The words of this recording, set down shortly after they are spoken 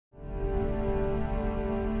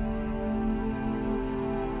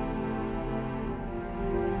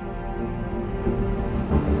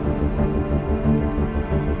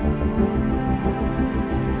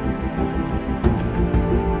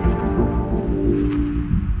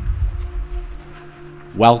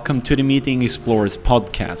Welcome to the Meeting Explorers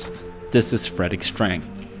podcast. This is Fredrik Strang.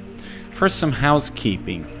 First, some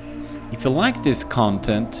housekeeping. If you like this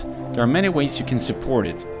content, there are many ways you can support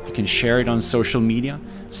it. You can share it on social media,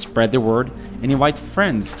 spread the word, and invite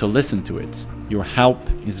friends to listen to it. Your help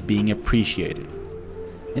is being appreciated.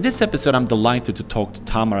 In this episode, I'm delighted to talk to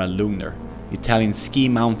Tamara Lugner, Italian ski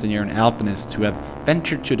mountaineer and alpinist who have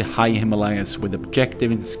ventured to the high Himalayas with the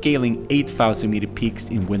objective in scaling 8,000 meter peaks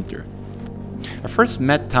in winter. I first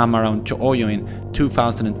met Tamara on Cho'oyo in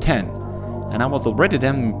 2010, and I was already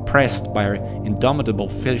then impressed by her indomitable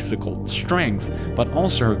physical strength, but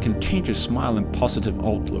also her contagious smile and positive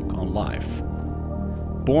outlook on life.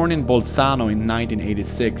 Born in Bolzano in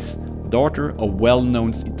 1986, daughter of well-known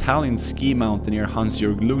Italian ski mountaineer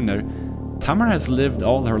Hans-Jörg Lugner, Tamara has lived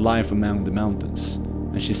all her life among the mountains,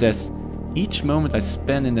 and she says, "Each moment I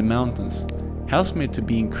spend in the mountains helps me to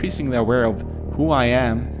be increasingly aware of who I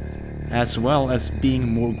am, as well as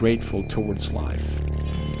being more grateful towards life."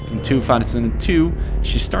 In 2002,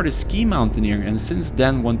 she started ski mountaineering and since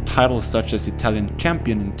then won titles such as Italian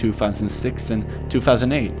champion in 2006 and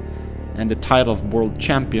 2008, and the title of world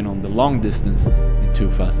champion on the long distance in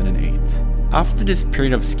 2008. After this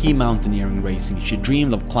period of ski mountaineering racing, she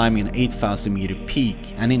dreamed of climbing an 8,000 meter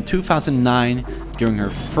peak, and in 2009, during her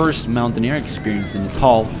first mountaineering experience in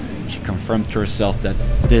Nepal, she confirmed to herself that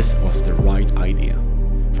this was the right idea.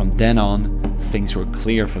 From then on, things were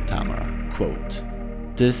clear for Tamara. Quote,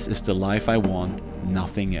 "This is the life I want,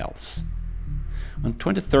 nothing else." On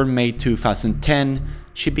 23rd May 2010,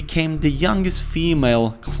 she became the youngest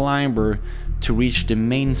female climber to reach the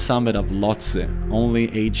main summit of Lhotse, only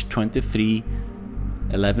aged 23,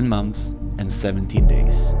 11 months, and 17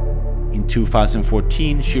 days. In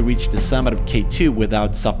 2014, she reached the summit of K2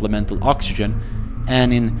 without supplemental oxygen,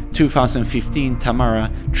 and in 2015,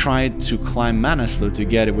 Tamara tried to climb Manaslu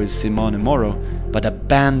together with Simone Moro, but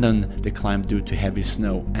abandoned the climb due to heavy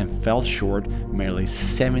snow and fell short merely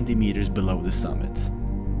 70 meters below the summit.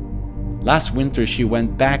 Last winter, she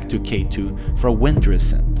went back to K2 for a winter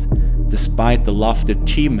ascent. Despite the lofty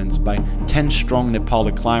achievements by 10 strong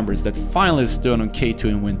Nepali climbers that finally stood on K2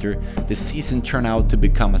 in winter, the season turned out to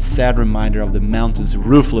become a sad reminder of the mountain's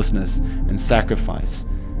ruthlessness and sacrifice,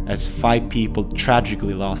 as 5 people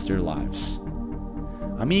tragically lost their lives.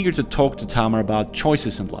 I'm eager to talk to Tamara about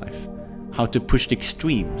choices in life, how to push the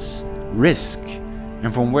extremes, risk,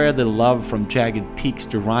 and from where the love from jagged peaks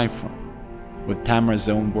derive from. With Tamara's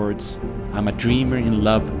own words, "I'm a dreamer in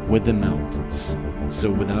love with the mountains."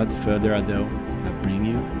 So without further ado, I bring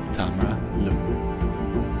you Tamara Lugner.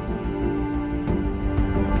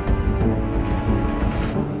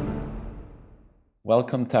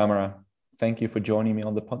 Welcome, Tamara. Thank you for joining me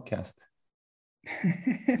on the podcast.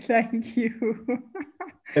 Thank you.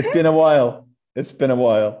 It's been a while. It's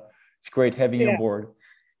great having you on board.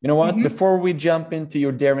 You know what? Before we jump into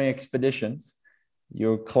your daring expeditions,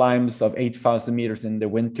 your climbs of 8,000 meters in the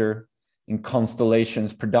winter in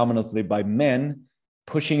constellations predominantly by men,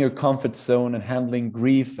 pushing your comfort zone and handling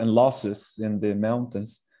grief and losses in the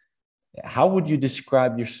mountains, how would you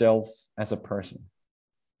describe yourself as a person?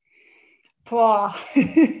 Wow.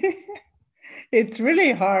 It's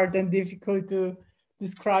really hard and difficult to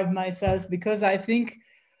describe myself because I think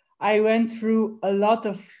I went through a lot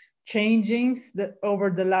of changings over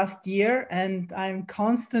the last year and I'm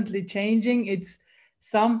constantly changing. It's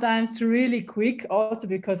sometimes really quick also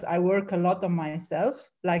because I work a lot on myself,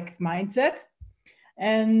 like mindset.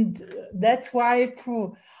 And that's why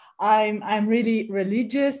I'm really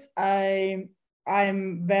religious.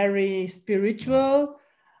 I'm very spiritual.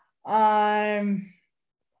 I'm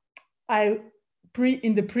I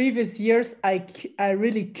in the previous years I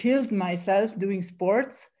really killed myself doing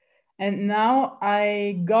sports, and now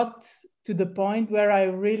I got to the point where I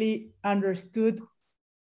really understood,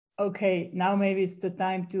 okay, now maybe it's the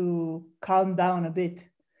time to calm down a bit.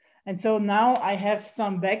 And so now I have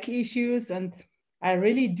some back issues and I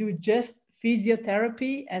really do just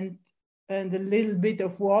physiotherapy and a little bit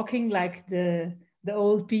of walking like the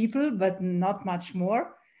old people, but not much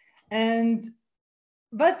more. And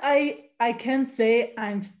but I can say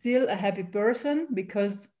I'm still a happy person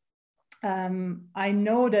because I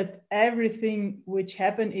know that everything which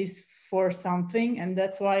happened is for something, and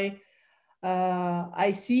that's why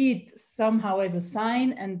I see it somehow as a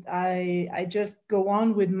sign, and I just go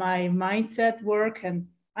on with my mindset work, and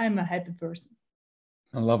I'm a happy person.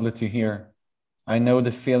 Lovely to hear. I know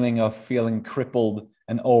the feeling of feeling crippled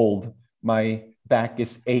and old. My back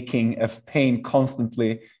is aching of pain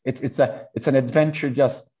constantly. It's an adventure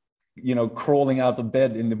just crawling out of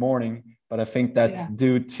bed in the morning. But I think that's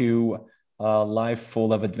due to a life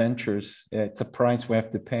full of adventures. It's a price we have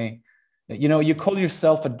to pay. You know, you call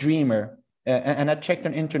yourself a dreamer, and I checked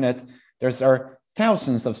on internet. There's are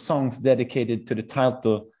thousands of songs dedicated to the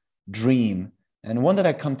title "Dream," and one that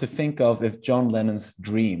I come to think of is John Lennon's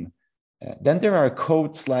 "Dream." Then there are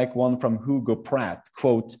quotes like one from Hugo Pratt,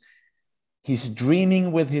 quote, "He's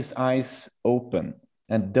dreaming with his eyes open,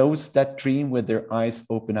 and those that dream with their eyes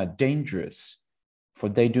open are dangerous, for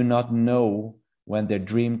they do not know when their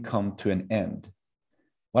dream come to an end."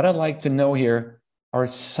 What I'd like to know here, are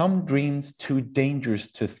some dreams too dangerous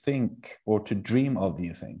to think or to dream of, do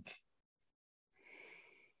you think?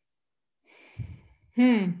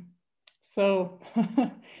 So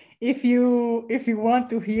if you want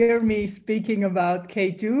to hear me speaking about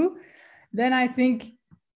K2, then I think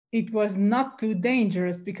it was not too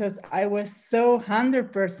dangerous because I was so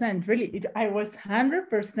 100%, really, I was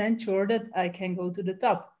 100% sure that I can go to the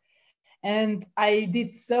top. And I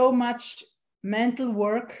did so much mental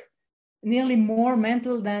work, nearly more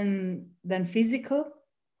mental than physical.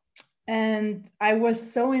 And I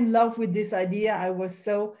was so in love with this idea. I was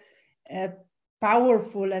so uh,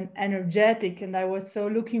 powerful and energetic, and I was so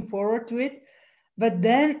looking forward to it. But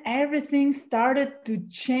then everything started to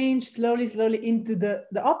change slowly, slowly into the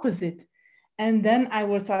opposite. And then I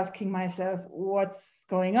was asking myself, what's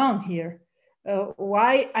going on here?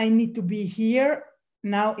 Why I need to be here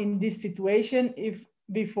now in this situation if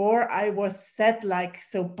before I was set like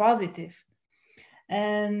so positive?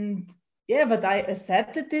 And yeah, but I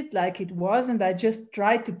accepted it like it was, and I just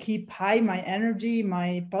tried to keep high my energy,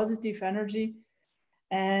 my positive energy.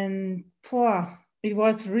 And it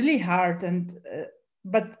was really hard. And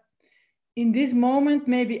but in this moment,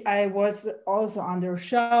 maybe I was also under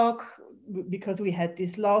shock because we had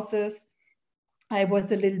these losses. I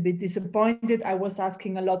was a little bit disappointed. I was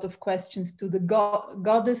asking a lot of questions to the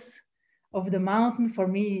goddess of the mountain. For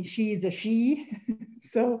me, she is a she.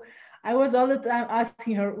 So I was all the time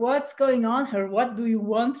asking her, what's going on here? What do you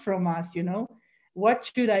want from us? You know,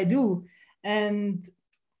 what should I do? And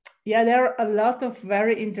yeah, there are a lot of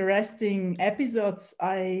very interesting episodes.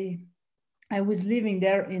 I was living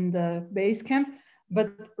there in the base camp,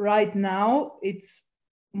 but right now it's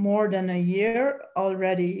more than a year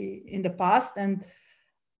already in the past, and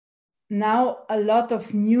now a lot of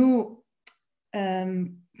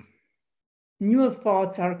um, new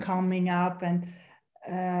thoughts are coming up, and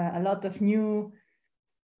a lot of new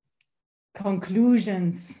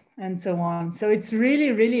conclusions and so on. So it's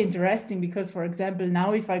really, really interesting because, for example,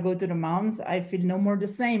 now if I go to the mountains, I feel no more the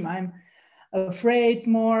same. I'm afraid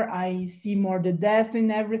more. I see more the death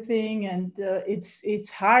in everything, and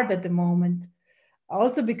it's hard at the moment.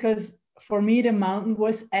 Also because for me the mountain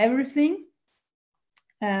was everything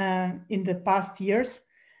in the past years,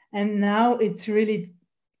 and now it's really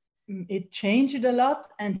it changed a lot,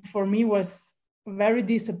 and for me was very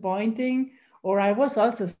disappointing. Or I was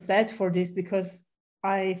also sad for this because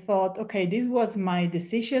I thought, okay, this was my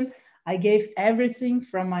decision. I gave everything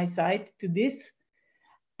from my side to this,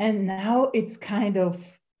 and now it's kind of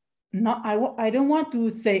not, I don't want to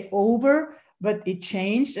say over, but it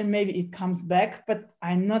changed and maybe it comes back, but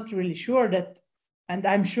I'm not really sure that, and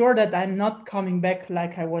I'm sure that I'm not coming back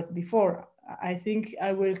like I was before. I think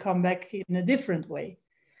I will come back in a different way.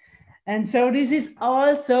 And so this is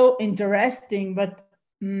also interesting, but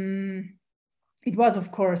it was,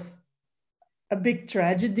 of course, a big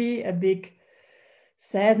tragedy, a big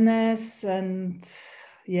sadness, and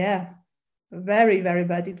yeah, very, very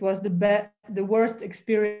bad. It was the worst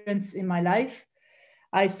experience in my life.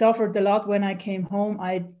 I suffered a lot when I came home.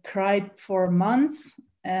 I cried for months.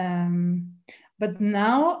 But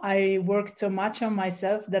now I worked so much on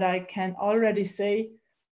myself that I can already say,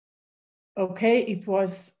 okay, it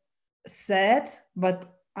was sad, but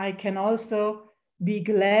I can also be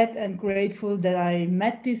glad and grateful that I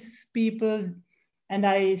met these people, and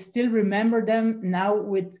I still remember them now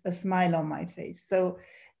with a smile on my face. So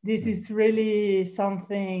this is really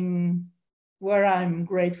something where I'm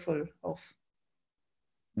grateful of.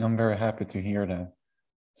 I'm very happy to hear that.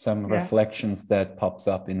 Some Yeah. reflections that pops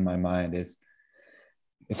up in my mind is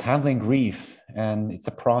handling grief, and it's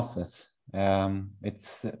a process.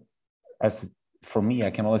 It's as for me, I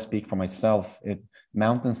can only speak for myself.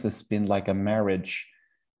 Mountains has been like a marriage,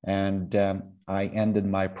 and I ended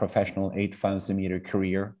my professional 8,000-meter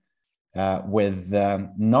career with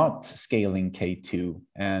not scaling K2,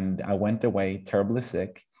 and I went away terribly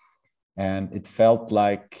sick, and it felt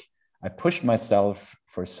like I pushed myself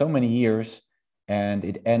for so many years, and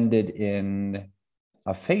it ended in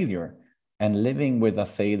a failure. And living with a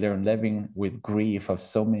failure and living with grief of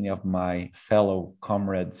so many of my fellow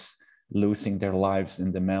comrades losing their lives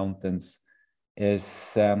in the mountains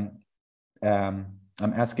is I'm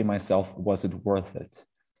asking myself, was it worth it?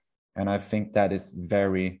 And I think that is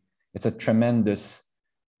it's a tremendous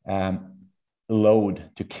um, load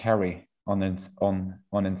to carry on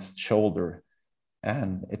its shoulder.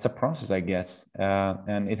 And it's a process, I guess,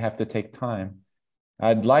 and it have to take time.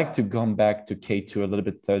 I'd like to come back to K2 a little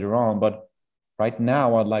bit further on, but right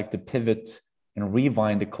now I'd like to pivot and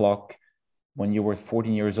rewind the clock when you were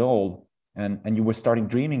 14 years old and you were starting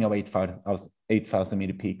dreaming of 8,000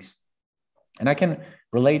 meter peaks. And I can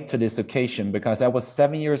relate to this occasion because I was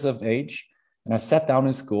 7 years of age and I sat down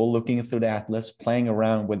in school looking through the atlas, playing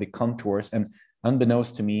around with the contours, and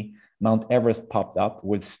unbeknownst to me, Mount Everest popped up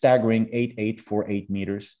with staggering 8,848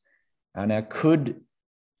 meters. And I couldn't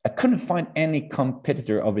find any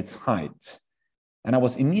competitor of its height. And I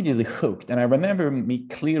was immediately hooked. And I remember me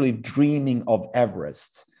clearly dreaming of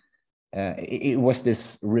Everest. It was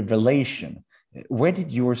this revelation. Where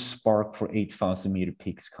did your spark for 8,000 meter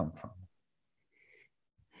peaks come from?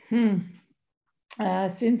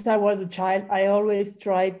 Since I was a child, I always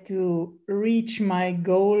tried to reach my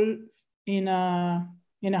goals in a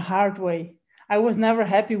hard way. I was never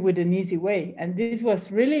happy with an easy way, and this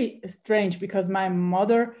was really strange because my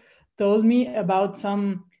mother told me about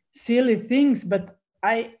some silly things, but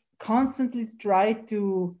I constantly tried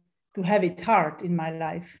to have it hard in my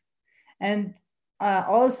life. And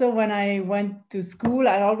also, when I went to school,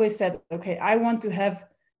 I always said, okay, I want to have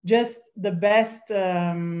just the best.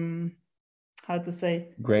 How to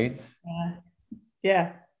say grades?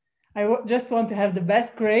 Yeah, just want to have the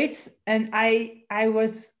best grades, and I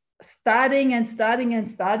was studying and studying and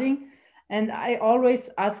studying, and I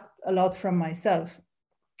always asked a lot from myself.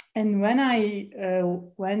 And when I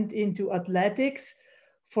went into athletics,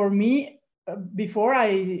 for me, before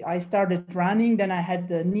I started running, then I had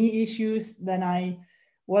the knee issues. Then I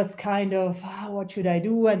was kind of, what should I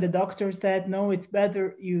do? And the doctor said, no, it's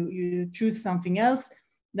better you choose something else.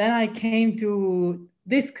 Then I came to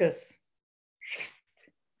discus.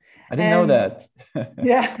 I didn't know that.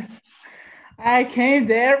 Yeah, I came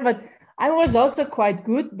there, but I was also quite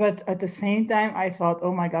good. But at the same time, I thought,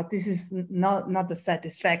 oh my God, this is not a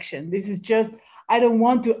satisfaction. This is just, I don't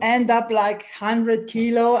want to end up like 100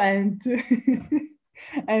 kilo and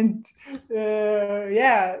and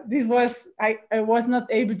yeah, this was I was not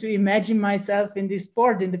able to imagine myself in this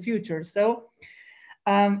sport in the future. So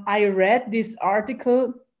I read this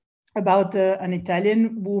article about an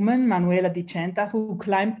Italian woman, Manuela Di Centa, who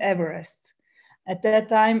climbed Everest. At that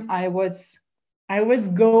time, I was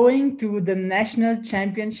going to the national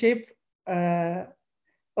championship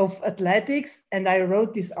of athletics, and I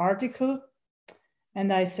wrote this article,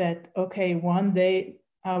 and I said, okay, one day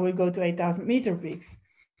I will go to 8,000 meter peaks.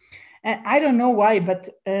 And I don't know why, but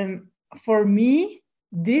for me,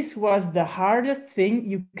 this was the hardest thing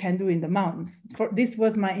you can do in the mountains. This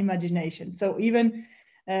was my imagination. So even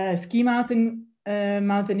ski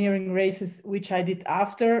mountaineering races, which I did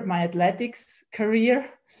after my athletics career,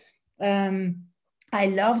 I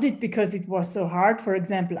loved it because it was so hard. For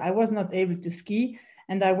example, I was not able to ski,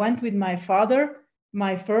 and I went with my father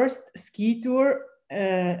my first ski tour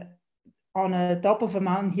on a top of a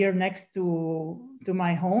mountain here next to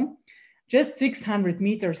my home, just 600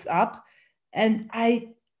 meters up. And I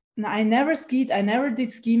never skied. I never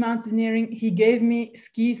did ski mountaineering. He gave me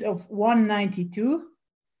skis of 192.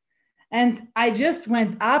 And I just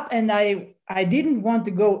went up, and I didn't want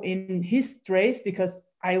to go in his race because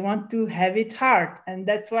I want to have it hard. And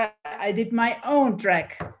that's why I did my own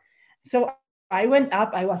track. So I went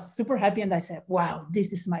up, I was super happy, and I said, wow,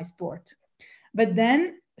 this is my sport. But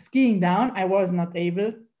then skiing down, I was not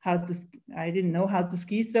able I didn't know how to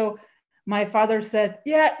ski. So my father said,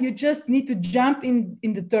 yeah, you just need to jump in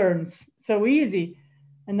the turns. So easy.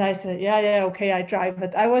 And I said, yeah, okay, I try.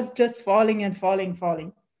 But I was just falling and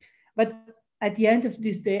falling. But at the end of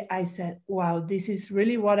this day, I said, wow, this is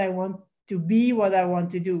really what I want to be, what I want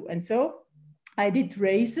to do. And so I did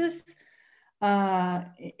races.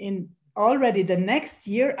 In already the next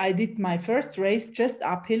year, I did my first race just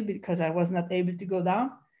uphill because I was not able to go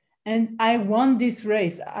down. And I won this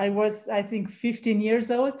race. I was, I think, 15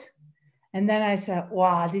 years old. And then I said,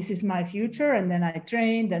 wow, this is my future. And then I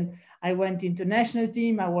trained and I went into national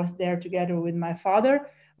team. I was there together with my father,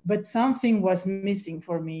 but something was missing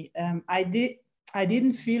for me. I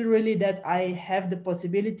didn't feel really that I have the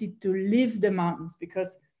possibility to live the mountains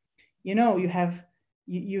because, you know,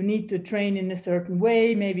 you need to train in a certain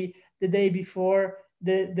way. Maybe the day before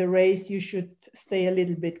the race, you should stay a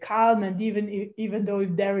little bit calm. And even though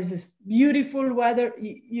if there is this beautiful weather,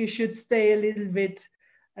 you should stay a little bit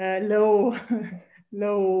low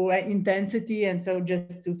low intensity, and so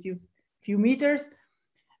just a few meters.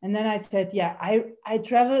 And then I said, yeah, I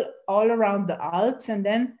travel all around the Alps, and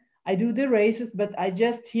then I do the races, but I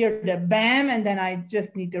just hear the bam and then I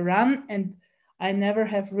just need to run. And I never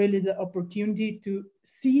have really the opportunity to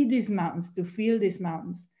see these mountains, to feel these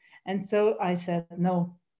mountains. And so I said,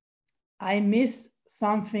 no, I miss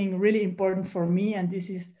something really important for me, and this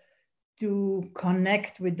is to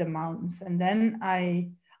connect with the mountains. And then I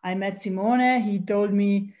met Simone. He told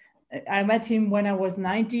me, I met him when I was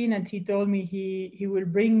 19, and he told me he will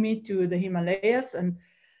bring me to the Himalayas. And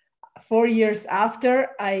 4 years after,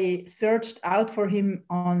 I searched out for him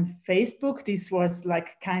on Facebook. This was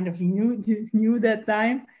like kind of new new that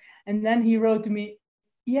time. And then he wrote to me,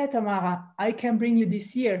 yeah, Tamara, I can bring you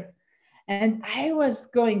this year. And I was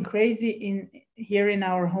going crazy in here in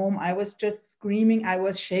our home. I was just screaming, I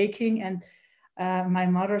was shaking, and my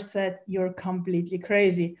mother said, "You're completely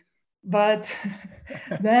crazy." But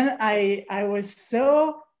then I was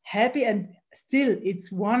so happy, and still,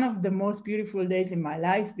 it's one of the most beautiful days in my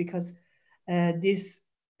life, because this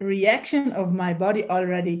reaction of my body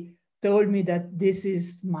already told me that this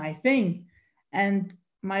is my thing. And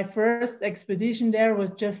my first expedition there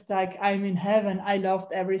was just like I'm in heaven. I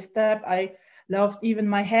loved every step. I loved even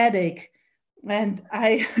my headache. And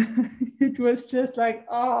I it was just like,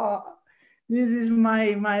 oh, this is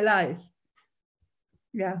my life.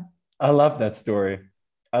 Yeah. I love that story.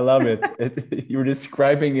 I love it. You're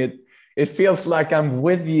describing it. It feels like I'm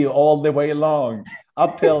with you all the way along,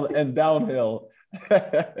 uphill and downhill.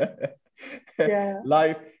 Yeah.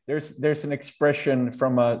 Life. There's an expression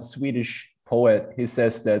from a Swedish poet. He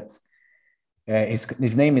says that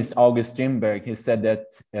his name is August Strindberg. He said that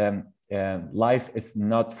life is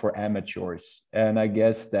not for amateurs, and I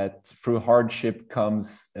guess that through hardship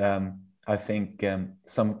comes, I think,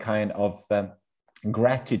 some kind of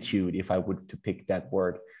gratitude, if I would to pick that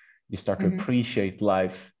word. You start to appreciate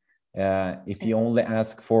life. If you only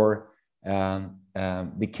ask for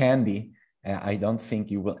the candy, I don't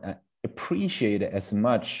think you will appreciate it as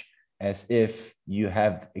much as if you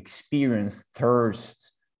have experienced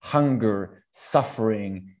thirst, hunger,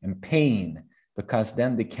 suffering, and pain, because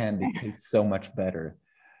then the candy tastes so much better.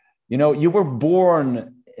 You know, you were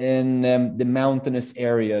born in the mountainous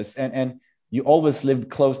areas, and you always lived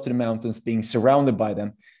close to the mountains, being surrounded by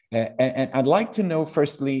them. And I'd like to know,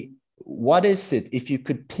 firstly, what is it, if you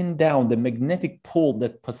could pin down the magnetic pull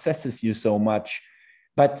that possesses you so much?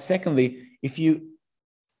 But secondly, if you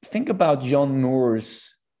think about John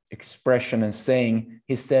Moore's expression and saying,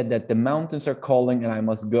 he said that the mountains are calling and I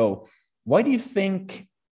must go. Why do you think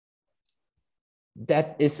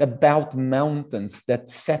that is about mountains that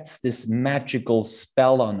sets this magical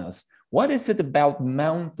spell on us? What is it about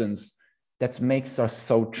mountains that makes us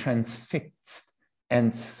so transfixed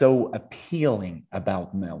and so appealing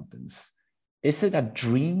about mountains? Is it a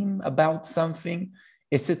dream about something?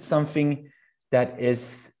 Is it something that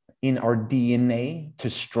is in our DNA to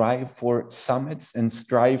strive for summits and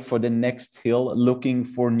strive for the next hill, looking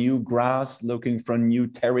for new grass, looking for new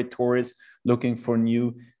territories, looking for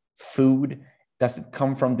new food? Does it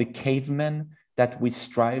come from the cavemen that we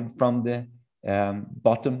strive from the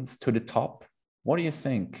bottoms to the top? What do you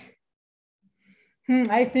think?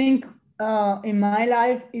 I think in my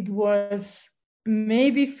life it was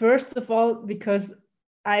maybe first of all because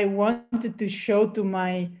I wanted to show to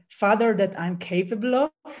my father that I'm capable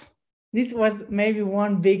of. This was maybe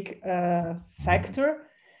one big factor.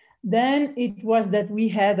 Then it was that we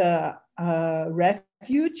had a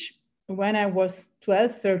refuge. When I was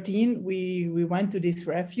 12, 13, we went to this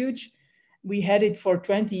refuge. We had it for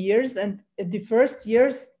 20 years. And at the first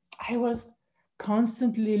years, I was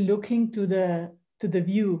constantly looking to the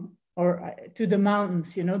view, or to the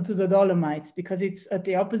mountains, you know, to the Dolomites, because it's at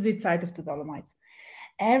the opposite side of the Dolomites.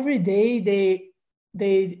 Every day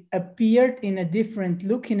they appeared in a different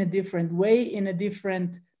look, in a different way, in a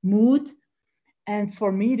different mood. And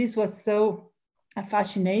for me, this was so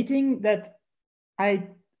fascinating that I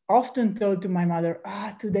often told to my mother,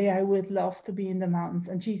 today I would love to be in the mountains.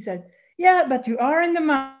 And she said, yeah, but you are in the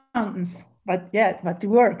mountains, but to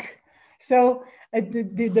work. So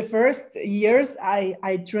the first years,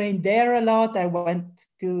 I trained there a lot. I went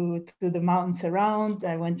to the mountains around,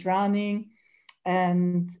 I went running.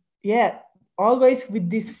 And yeah, always with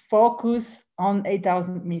this focus on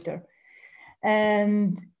 8,000 meter.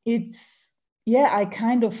 And it's, yeah, I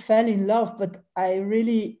kind of fell in love, but I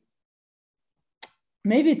really,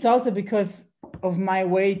 maybe it's also because of my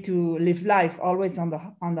way to live life, always on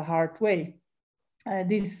the hard way.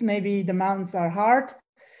 This, maybe the mountains are hard.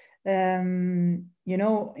 You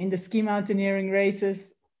know, in the ski mountaineering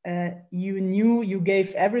races, you knew you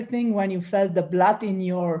gave everything when you felt the blood in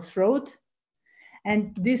your throat.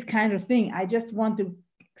 And this kind of thing, I just want to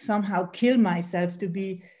somehow kill myself to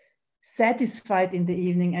be satisfied in the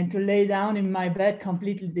evening and to lay down in my bed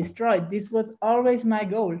completely destroyed. This was always my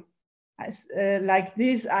goal. Like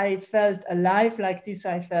this, I felt alive. Like this,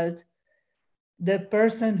 I felt the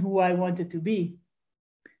person who I wanted to be.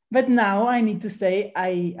 But now I need to say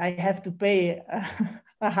I have to pay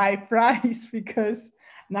a high price because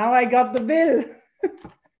now I got the bill.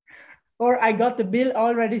 Or I got the bill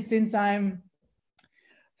already since I'm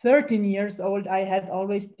 13 years old. I had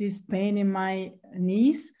always this pain in my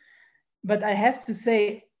knees. But I have to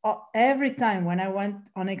say, every time when I went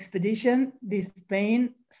on expedition, this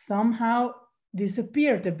pain somehow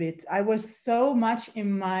disappeared a bit. I was so much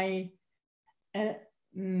in my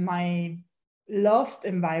loved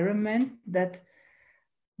environment that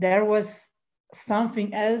there was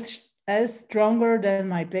something else stronger than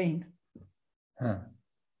my pain. Huh.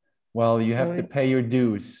 Well, you So have to pay your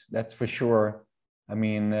dues, that's for sure. I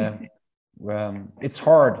mean, it's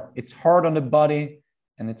hard. It's hard on the body,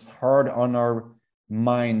 and it's hard on our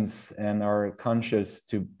minds and our conscious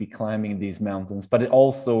to be climbing these mountains. But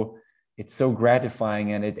it's so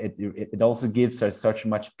gratifying, and it also gives us such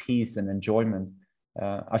much peace and enjoyment.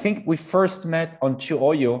 I think we first met on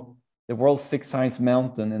Chuoyo, the world's sixth highest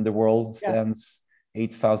mountain in the world, stands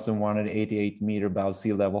 8,188 meters above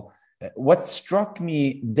sea level. What struck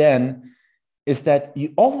me then is that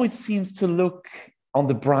you always seems to look on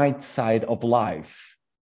the bright side of life.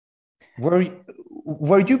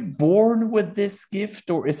 Were you born with this gift,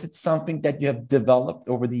 or is it something that you have developed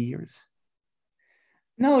over the years?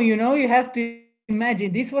 No, you have to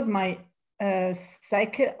imagine this was my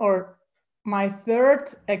second or my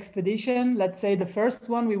third expedition. Let's say the first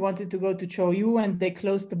one we wanted to go to Choyu and they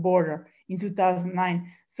closed the border in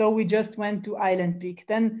 2009. So we just went to Island Peak.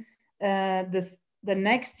 Then the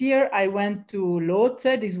next year I went to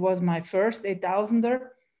Lhotse. This was my first 8,000er.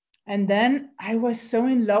 And then I was so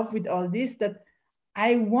in love with all this that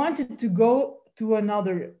I wanted to go to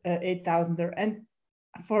another 8,000er. And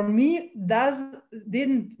for me, that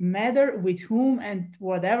didn't matter with whom and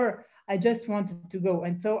whatever. I just wanted to go.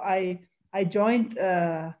 And so I joined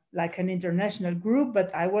like an international group,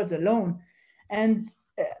 but I was alone. And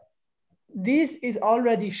this is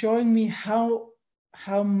already showing me how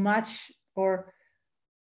much or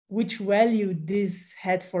which value this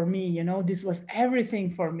had for me. This was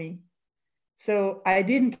everything for me. So I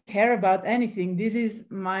didn't care about anything. This is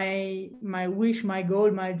my wish, my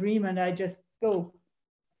goal, my dream, and I just go.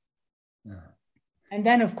 Yeah. And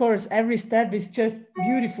then, of course, every step is just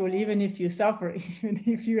beautiful, even if you suffer, even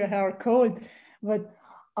if you are cold. But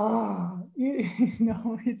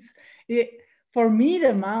for me,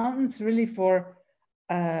 the mountains really for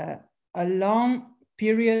a long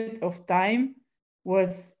period of time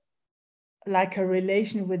was like a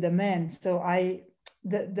relation with a man. So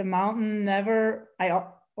the mountain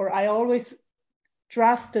I always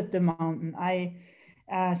trusted the mountain.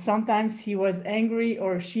 Sometimes he was angry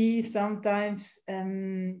or she sometimes,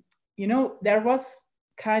 there was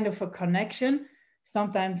kind of a connection,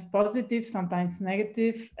 sometimes positive, sometimes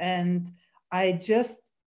negative. And I just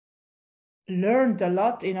learned a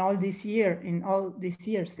lot in all these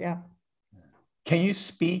years. Yeah. Can you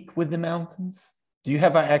speak with the mountains? Do you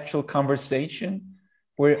have an actual conversation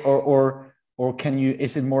or can you,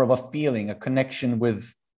 is it more of a feeling, a connection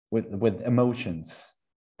with emotions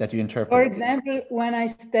that you interpret? For example, when I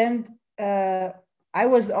stand, I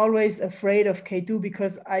was always afraid of K2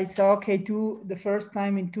 because I saw K2 the first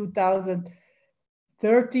time in 12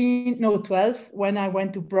 when I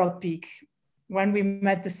went to Broad Peak, when we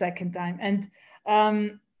met the second time. And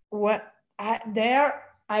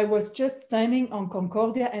I was just standing on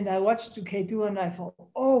Concordia and I watched to K2 and I thought,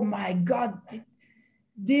 oh my God,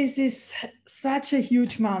 this is such a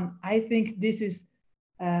huge mountain. I think this is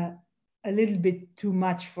a little bit too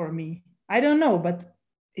much for me. I don't know, but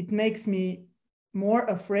it makes me more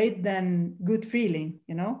afraid than good feeling,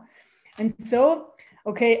 And so,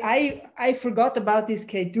 okay, I forgot about this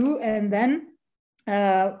K2, and then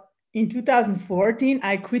in 2014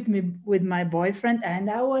 I quit with my boyfriend, and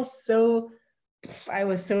I was so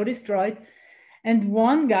destroyed. And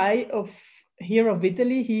one guy of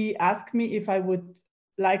Italy, he asked me if I would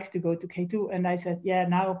like to go to K2, and I said, yeah,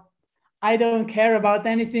 now I don't care about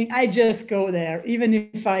anything. I just go there. Even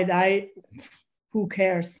if I die, who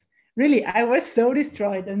cares? Really, I was so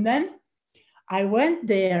destroyed. And then I went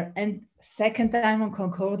there, and second time on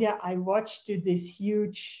Concordia, I watched this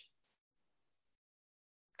huge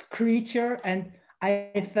creature, and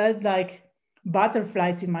I felt like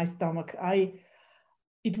butterflies in my stomach.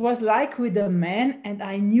 It was like with a man, and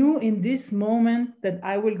I knew in this moment that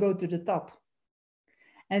I will go to the top.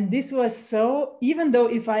 And this was so, even though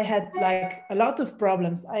if I had like a lot of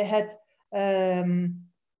problems, I had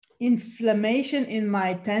inflammation in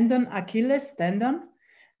my tendon, Achilles tendon.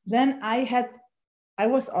 Then I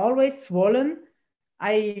was always swollen.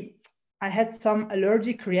 I had some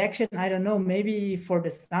allergic reaction. I don't know, maybe for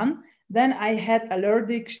the sun. Then I had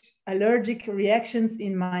allergic reactions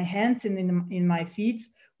in my hands and in my feet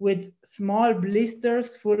with small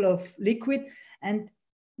blisters full of liquid, and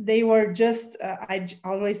they were just I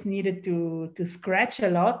always needed to scratch a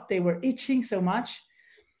lot. They were itching so much.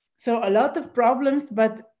 So a lot of problems,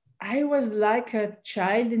 but I was like a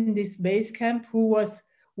child in this base camp who was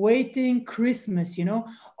waiting Christmas,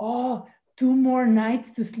 oh, 2 more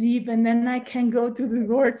nights to sleep and then I can go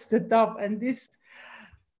towards the top. And this,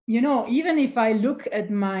 even if I look at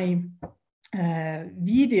my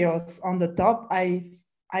videos on the top,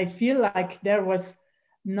 I feel like there was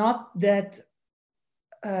not that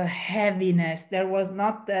heaviness. There was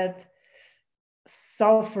not that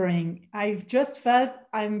suffering. I've just felt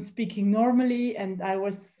I'm speaking normally, and I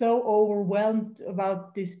was so overwhelmed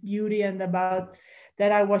about this beauty and about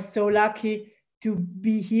that I was so lucky to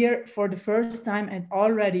be here for the first time and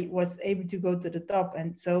already was able to go to the top.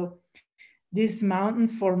 And so this mountain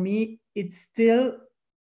for me, it's still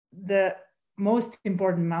the most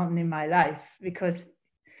important mountain in my life, because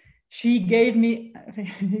she gave me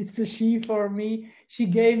it's a she for me. She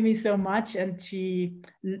gave me so much and she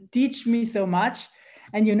teach me so much.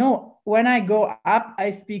 And when I go up,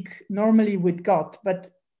 I speak normally with God, but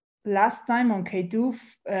last time on K2,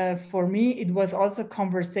 for me it was also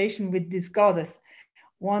conversation with this goddess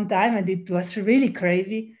one time, and it was really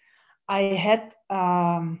crazy. I had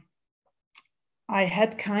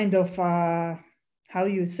kind of how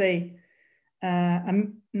you say,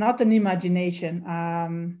 I'm not an imagination,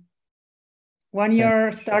 when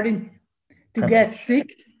you're starting to get sick.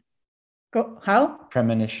 How?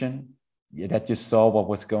 Premonition, that you saw what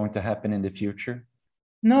was going to happen in the future?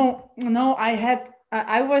 No,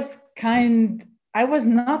 I was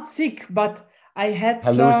not sick, but I had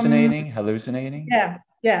Hallucinating?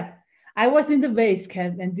 Yeah. I was in the base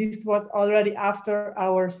camp, and this was already after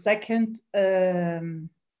our second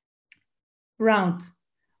round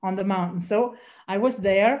on the mountain. So I was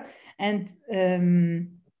there, and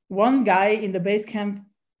one guy in the base camp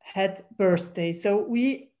had birthday. So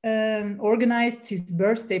we organized his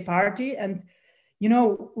birthday party, and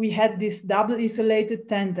we had this double isolated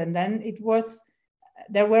tent, and then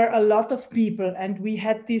there were a lot of people, and we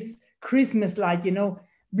had this Christmas light,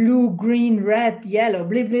 blue, green, red, yellow,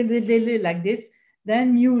 blah, blah, blah, blah, blah, like this,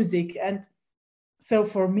 then music. And so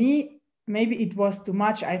for me, maybe it was too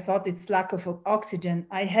much. I thought it's lack of oxygen.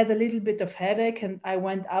 I had a little bit of headache, and I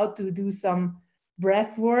went out to do some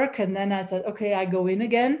breath work, and then I said, okay, I go in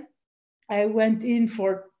again. I went in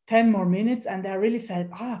for 10 more minutes, and I really felt,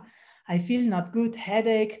 I feel not good,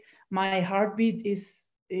 headache. My heartbeat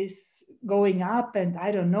is going up, and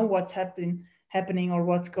I don't know what's happening or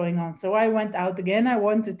what's going on. So I went out again. I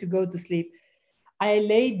wanted to go to sleep. I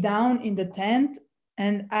laid down in the tent,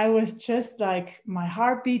 and I was just like, my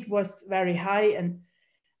heartbeat was very high, and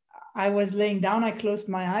I was laying down. I closed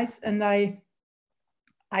my eyes, and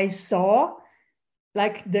I saw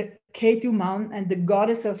like the K2 mountain and the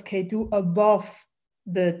goddess of K2 above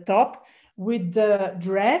the top with the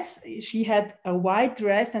dress. She had a white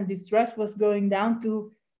dress, and this dress was going down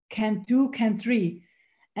to Can 2, Can 3.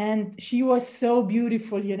 And she was so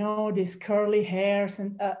beautiful, these curly hairs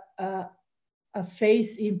and a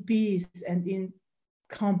face in peace and in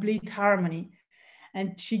complete harmony.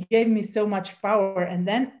 And she gave me so much power. And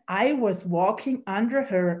then I was walking under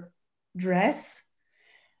her dress,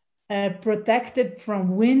 protected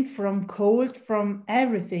from wind, from cold, from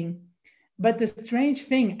everything. But the strange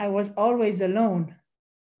thing, I was always alone.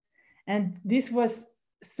 And this was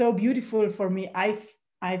so beautiful for me. I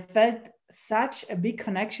felt such a big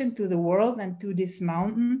connection to the world and to this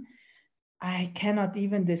mountain. I cannot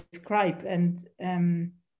even describe. And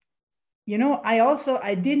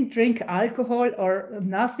I didn't drink alcohol or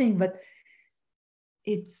nothing, but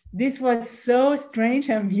this was so strange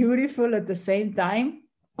and beautiful at the same time,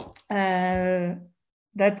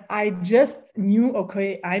 that I just knew,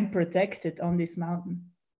 okay, I'm protected on this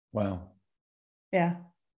mountain. Wow. Yeah.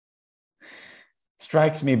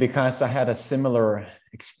 Strikes me because I had a similar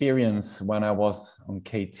experience when I was on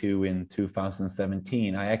K2 in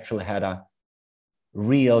 2017. I actually had a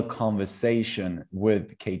real conversation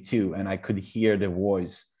with K2, and I could hear the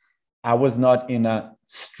voice. I was not in a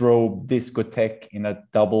strobe discotheque in a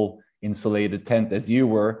double insulated tent as you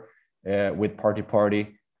were with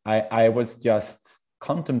Party. I was just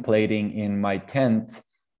contemplating in my tent,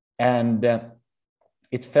 and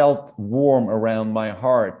it felt warm around my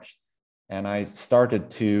heart. And I started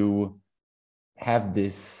to have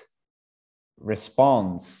this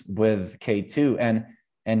response with K2,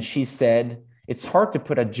 and she said it's hard to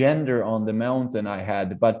put a gender on the mountain I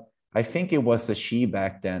had, but I think it was a she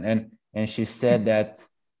back then, and she said that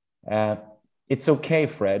it's okay,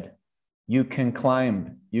 Fred, you can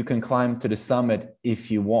climb to the summit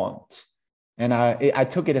if you want. And I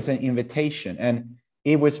took it as an invitation, and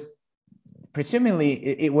it was presumably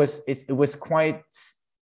it was quite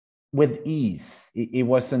with ease. It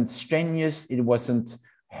wasn't strenuous, it wasn't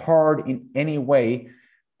hard in any way,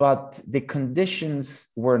 but the conditions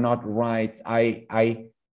were not right. I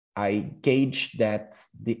gauged that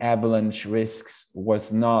the avalanche risks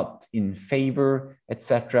was not in favor,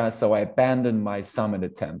 etc. So I abandoned my summit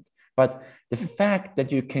attempt. But the fact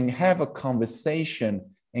that you can have a conversation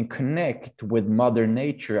and connect with Mother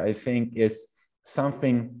Nature, I think, is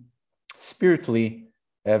something spiritually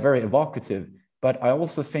very evocative. But I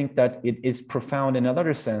also think that it is profound in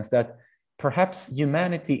another sense, that perhaps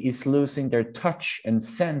humanity is losing their touch and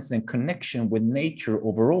sense and connection with nature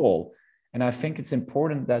overall. And I think it's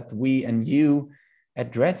important that we and you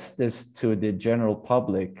address this to the general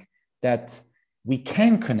public, that we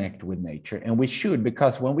can connect with nature, and we should,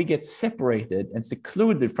 because when we get separated and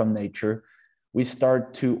secluded from nature, we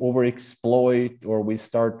start to overexploit, or we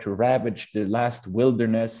start to ravage the last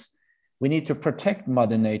wilderness. We need to protect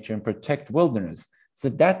Mother Nature and protect wilderness. So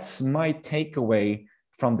that's my takeaway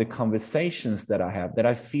from the conversations that I have, that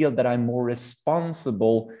I feel that I'm more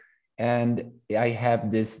responsible, and I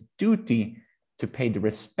have this duty to pay the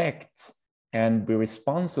respect and be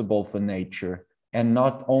responsible for nature, and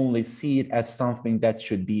not only see it as something that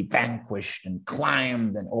should be vanquished and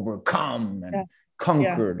climbed and overcome and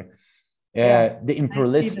conquered. The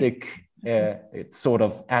imperialistic sort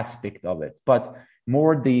of aspect of it, but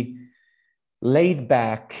more the laid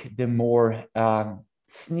back, the more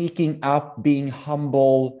sneaking up, being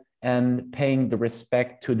humble and paying the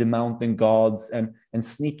respect to the mountain gods, and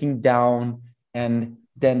sneaking down and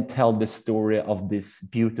then tell the story of this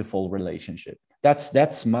beautiful relationship.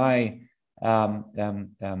 That's my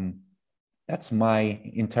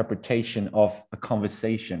interpretation of a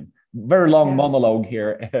conversation. Very long monologue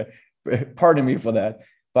here. Pardon me for that.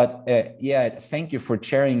 But thank you for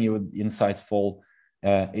sharing your insightful.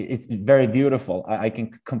 It's very beautiful. I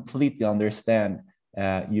can completely understand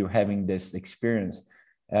you having this experience.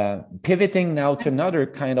 Pivoting now to another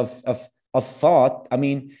kind of thought. I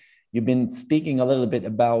mean, you've been speaking a little bit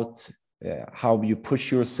about how you push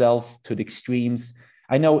yourself to the extremes.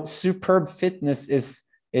 I know superb fitness is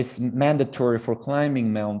mandatory for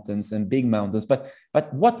climbing mountains and big mountains, but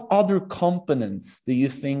what other components do you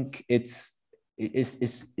think is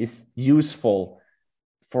useful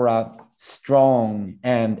for a strong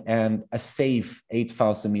and a safe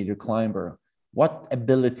 8,000 meter climber? What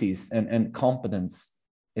abilities and competence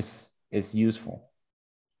is useful?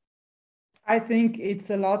 I think it's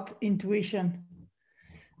a lot intuition,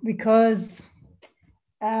 because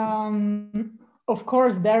of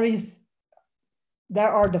course there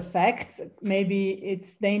are the facts. Maybe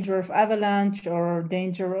it's danger of avalanche or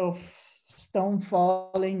danger of stone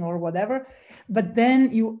falling or whatever, but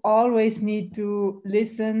then you always need to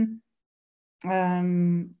listen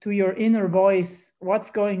to your inner voice.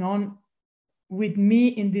 What's going on with me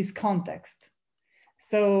in this context?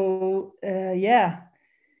 So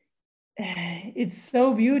it's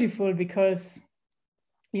so beautiful, because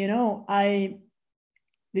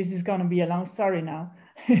this is going to be a long story now.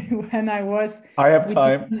 When I have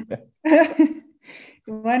time.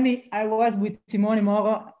 When I was with Simone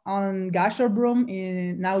Moro on Gasherbrum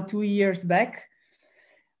now 2 years back,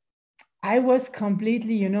 I was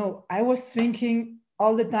completely, I was thinking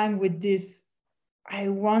all the time with this, I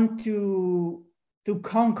want to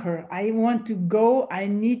conquer, I want to go, I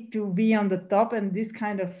need to be on the top, and this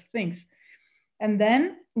kind of things. And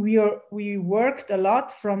then we worked a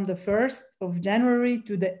lot from the 1st of January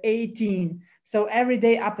to the 18th. So every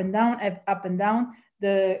day up and down, up and down.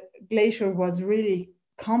 The glacier was really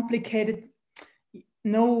complicated.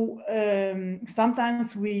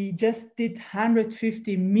 Sometimes we just did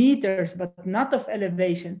 150 meters, but not of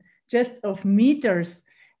elevation, just of meters,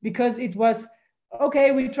 because it was,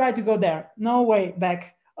 okay, we try to go there, no way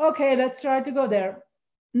back. Okay, let's try to go there,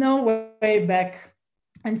 no way back.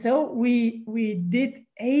 And so we did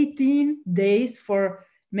 18 days for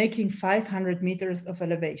making 500 meters of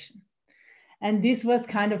elevation. And this was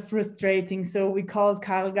kind of frustrating. So we called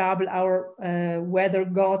Karl Gabel, our weather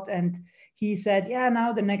god, and he said,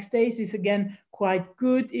 now the next days is again quite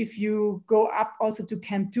good. If you go up also to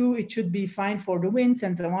Camp 2, it should be fine for the winds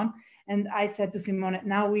and so on. And I said to Simone,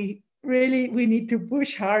 now we need to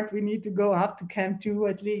push hard. We need to go up to Camp 2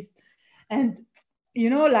 at least. And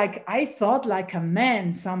like I thought like a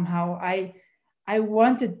man somehow. I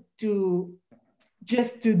wanted to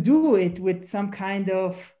just to do it with some kind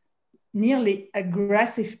of nearly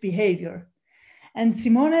aggressive behavior. And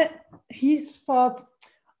Simone, he thought,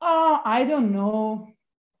 oh, I don't know.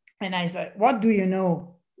 And I said, what do you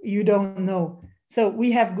know? You don't know. So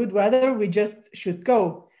we have good weather, we just should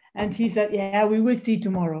go. And he said, yeah, we will see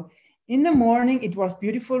tomorrow. In the morning, it was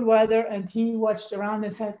beautiful weather, and he watched around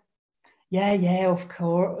and said, yeah, of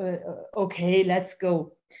course, okay, let's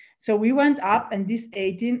go. So we went up, and this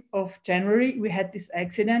 18th of January, we had this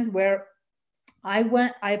accident where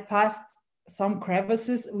I passed some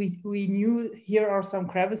crevices. We knew here are some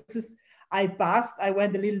crevices. I passed, I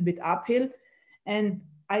went a little bit uphill, and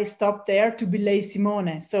I stopped there to belay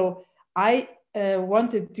Simone. So I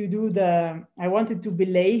wanted to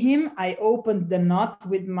belay him. I opened the knot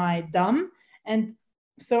with my thumb, and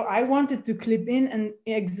so I wanted to clip in, and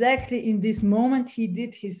exactly in this moment he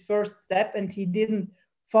did his first step, and he didn't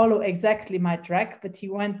follow exactly my track, but he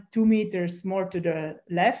went 2 meters more to the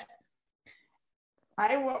left.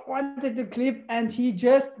 I wanted to clip, and he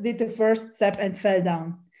just did the first step and fell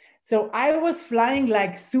down. So I was flying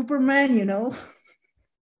like Superman,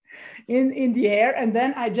 in the air, and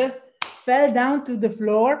then I just fell down to the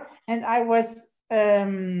floor, and I was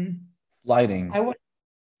Sliding.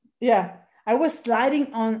 I was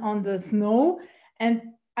sliding on the snow, and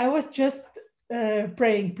I was just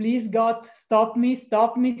praying, please God, stop me,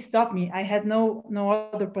 stop me, stop me. I had no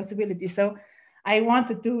other possibility. So I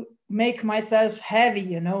wanted to make myself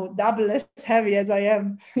heavy, double as heavy as I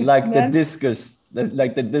am. Like the Then, discus,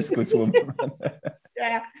 like the discus woman.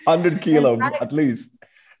 yeah. 100 And kilo at least.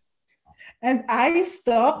 I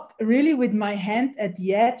stopped really with my hand at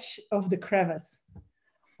the edge of the crevice.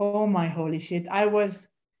 Oh my holy shit. I was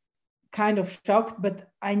kind of shocked, but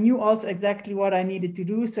I knew also exactly what I needed to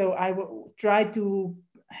do. So I tried to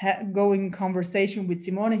go in conversation with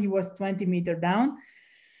Simone. He was 20 meters down.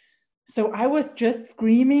 So I was just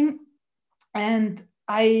screaming, and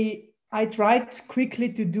I tried quickly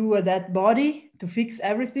to do a dead body to fix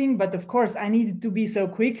everything. But of course, I needed to be so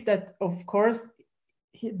quick that, of course,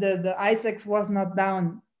 the ISEX was not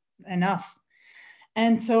down enough.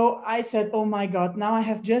 And so I said, oh my God, now I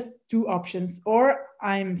have just two options. Or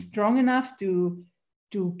I'm strong enough to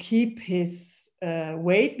keep his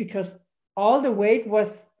weight, because all the weight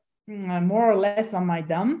was more or less on my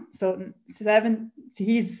thumb. So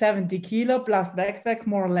he's 70 kilo plus backpack,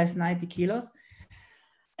 more or less 90 kilos.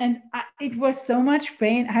 And it was so much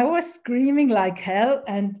pain. I was screaming like hell.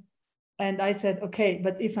 And I said, okay,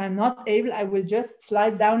 but if I'm not able, I will just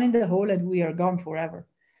slide down in the hole and we are gone forever.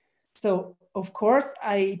 So of course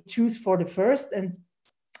I choose for the first, and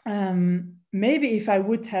maybe if I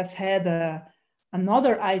would have had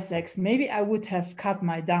another ISEX, maybe I would have cut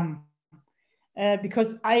my thumb,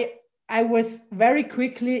 because I was very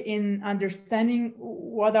quickly in understanding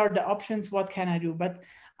what are the options, what can I do, but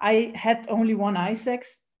I had only one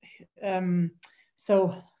ISEX,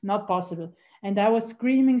 so not possible. And I was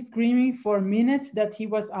screaming for minutes that he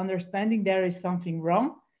was understanding there is something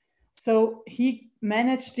wrong. So he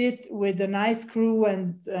managed it with a nice screw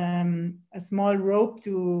and a small rope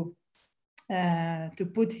to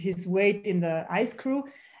put his weight in the ice screw,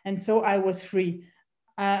 and so I was free.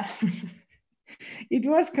 It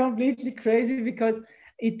was completely crazy because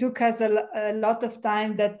it took us a lot of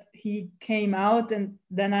time that he came out, and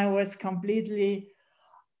then I was completely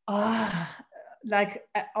like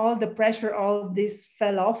all the pressure, all this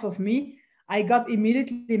fell off of me. I got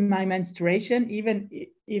immediately my menstruation, even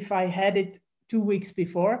if I had it 2 weeks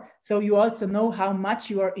before. So you also know how much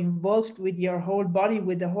you are involved with your whole body,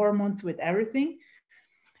 with the hormones, with everything.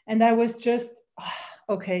 And I was just,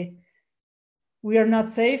 okay, we are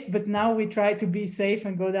not safe, but now we try to be safe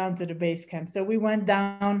and go down to the base camp. So we went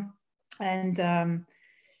down, and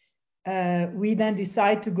we then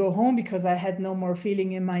decided to go home because I had no more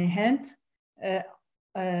feeling in my hand.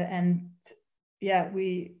 And yeah,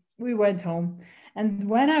 we went home. And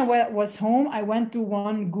when I was home, I went to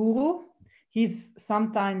one guru. He's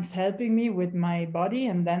sometimes helping me with my body,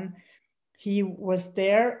 and then he was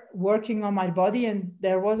there working on my body. And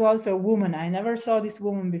there was also a woman. I never saw this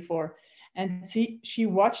woman before. And she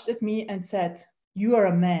watched at me and said, "You are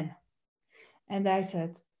a man." And I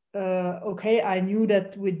said, okay, I knew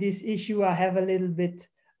that with this issue I have a little bit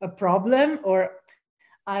a problem, or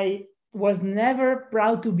I was never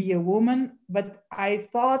proud to be a woman, but I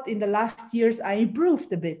thought in the last years I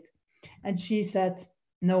improved a bit. And she said,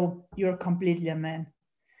 no, you're completely a man.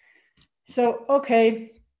 So,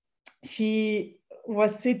 okay, she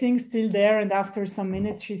was sitting still there, and after some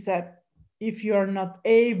minutes she said, if you're not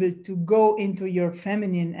able to go into your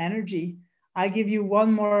feminine energy, I give you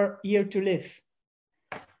 1 more year to live.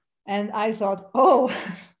 And I thought, oh,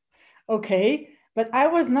 okay. But I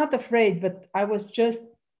was not afraid, but I was just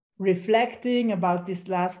reflecting about this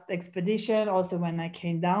last expedition, also when I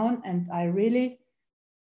came down, and I really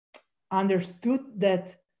understood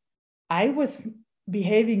that I was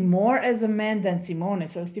behaving more as a man than Simone.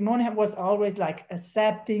 So Simone was always like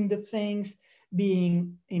accepting the things,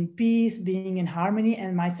 being in peace, being in harmony.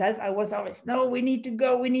 And myself, I was always, no, we need to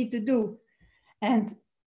go, we need to do. And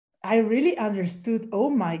I really understood, oh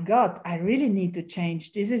my God, I really need to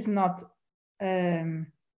change. Um,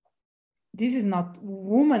 this is not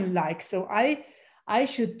woman-like. So I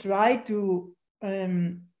should try to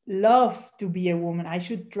love to be a woman. I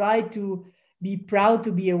should try to be proud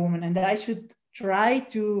to be a woman, and I should try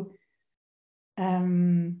to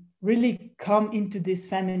really come into this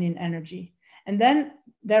feminine energy. And then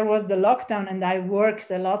there was the lockdown, and I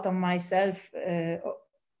worked a lot on myself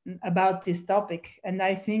about this topic. And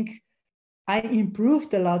I think I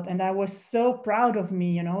improved a lot, and I was so proud of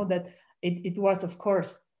me, that it was, of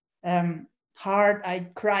course, hard. I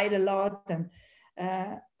cried a lot, and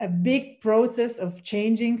a big process of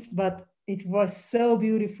changings, but it was so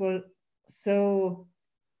beautiful. So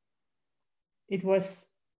it was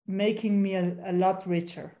making me a lot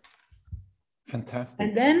richer. Fantastic.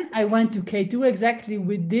 And then I went to K2 exactly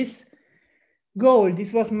with this goal.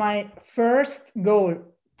 This was my first goal,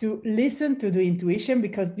 to listen to the intuition,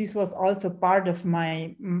 because this was also part of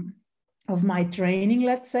my training,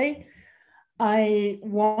 let's say. I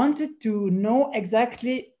wanted to know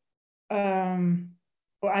exactly,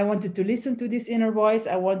 or I wanted to listen to this inner voice.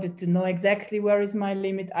 I wanted to know exactly where is my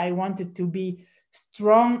limit. I wanted to be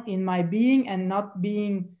strong in my being and not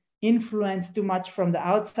being influenced too much from the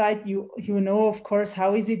outside. You know, of course,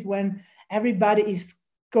 how is it when everybody is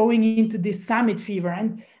going into this summit fever,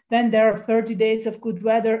 and then there are 30 days of good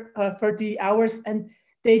weather, 30 hours, and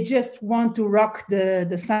they just want to rock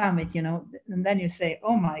the summit, and then you say,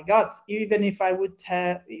 oh my God, even if I would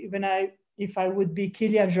have, if I would be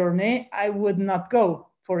Kylian Jornet, I would not go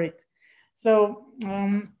for it. So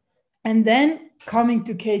and then coming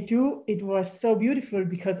to K2, it was so beautiful,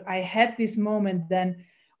 because I had this moment then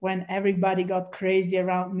when everybody got crazy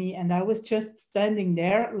around me, and I was just standing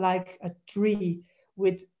there like a tree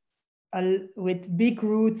with with big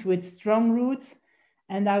roots, with strong roots.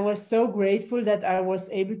 And I was so grateful that I was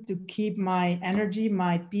able to keep my energy,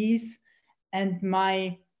 my peace, and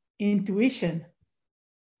my intuition.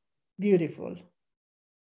 Beautiful.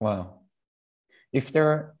 Wow.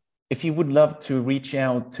 If you would love to reach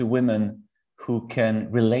out to women who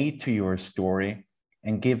can relate to your story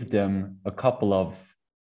and give them a couple of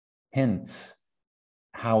hints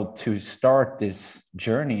how to start this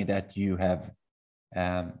journey that you have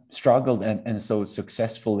struggled and so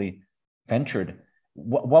successfully ventured,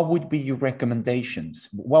 what would be your recommendations?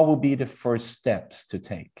 What would be the first steps to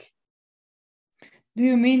take? Do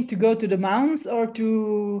you mean to go to the mountains or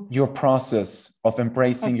to your process of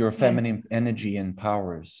embracing your Okay. feminine energy and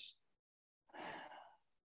powers?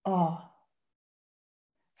 Oh,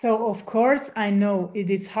 so of course I know it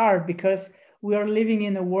is hard, because we are living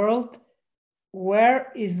in a world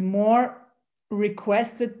where is more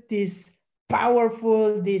requested this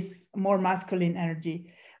powerful, this more masculine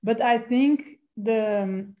energy. But I think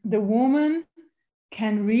the woman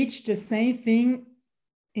can reach the same thing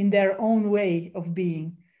in their own way of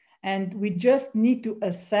being. And we just need to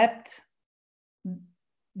accept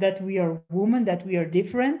that we are women, that we are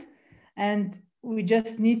different. And we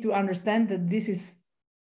just need to understand that this is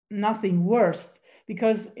nothing worse.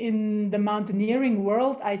 Because in the mountaineering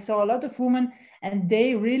world, I saw a lot of women, and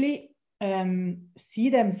they really see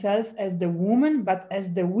themselves as the woman, but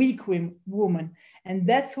as the weak woman. And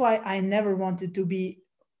that's why I never wanted to be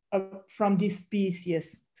from this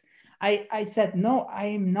species. I said, no,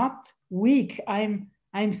 I'm not weak. I'm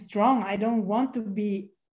strong. I don't want to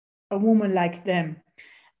be a woman like them.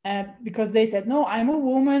 Because they said, no, I'm a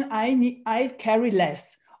woman, I carry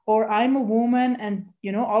less, or I'm a woman, and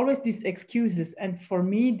always these excuses. And for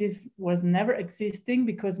me, this was never existing,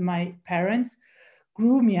 because my parents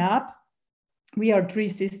grew me up. We are three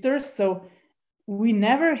sisters, so we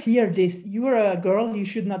never hear this, you're a girl, you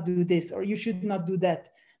should not do this, or you should not do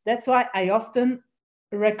that. That's why I often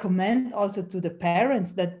recommend also to the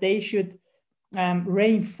parents that they should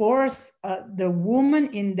reinforce the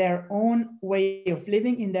woman in their own way of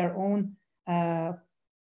living, in their own uh,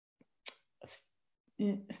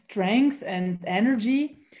 strength and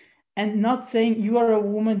energy, and not saying you are a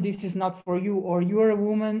woman, this is not for you, or you are a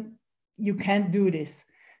woman, you can't do this.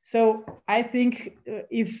 So I think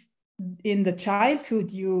if in the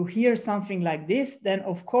childhood you hear something like this, then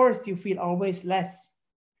of course you feel always less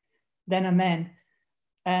than a man.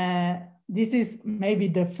 this is maybe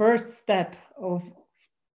the first step of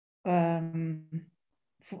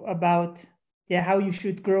about how you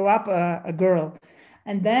should grow up a girl.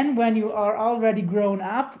 And then when you are already grown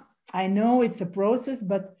up, I know it's a process,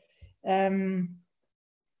 but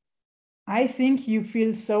I think you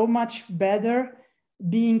feel so much better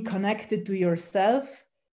being connected to yourself,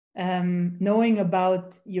 knowing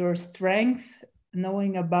about your strength,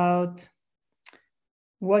 knowing about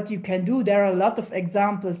what you can do. There are a lot of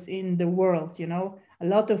examples in the world, a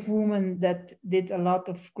lot of women that did a lot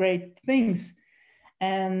of great things.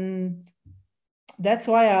 And that's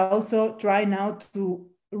why I also try now to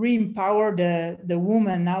re-empower the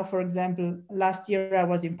woman. Now, for example, last year I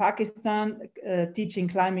was in Pakistan teaching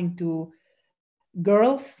climbing to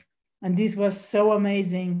girls, and this was so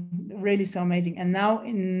amazing, really so amazing. And now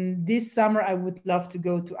in this summer I would love to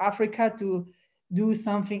go to Africa to do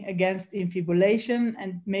something against infibulation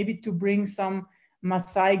and maybe to bring some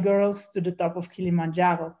Maasai girls to the top of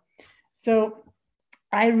Kilimanjaro. So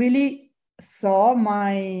I really saw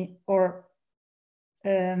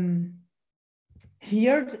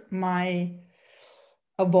heard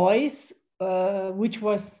a voice which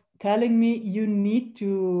was telling me you need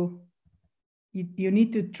to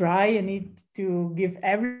try, you need to give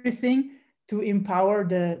everything to empower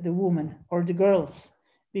the woman or the girls,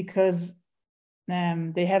 because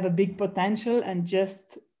they have a big potential and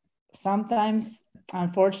just sometimes,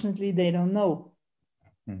 unfortunately, they don't know.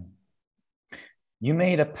 You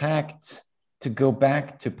made a pact to go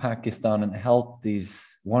back to Pakistan and help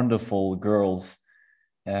these wonderful girls.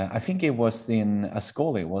 I think it was in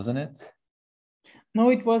Ascoli, wasn't it? No,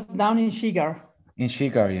 it was down in Shigar. In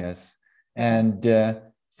Shigar, yes. And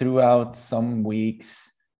throughout some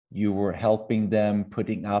weeks, you were helping them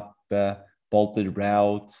putting up bolted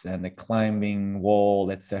routes and a climbing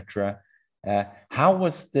wall, etc. How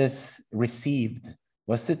was this received?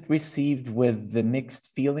 Was it received with the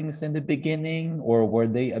mixed feelings in the beginning, or were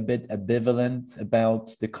they a bit ambivalent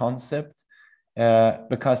about the concept?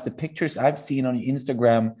 Because the pictures I've seen on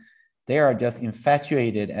Instagram, they are just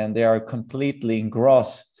infatuated and they are completely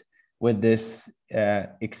engrossed with this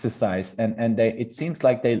exercise, and it seems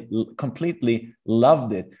like they completely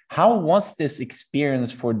loved it. How was this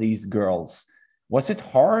experience for these girls? Was it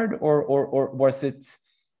hard, or was it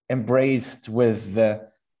embraced with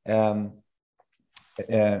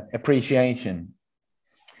appreciation?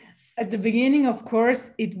 At the beginning, of course,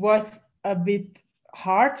 it was a bit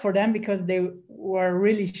hard for them because they were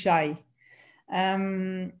really shy.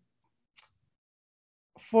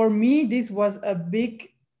 For me, this was a big,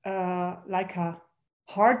 like a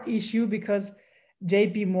heart issue, because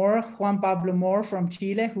JP Moore, Juan Pablo Moore from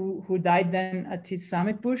Chile, who died then at his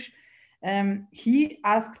summit push, he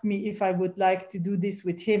asked me if I would like to do this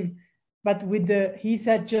with him, but he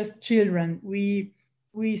said just children. We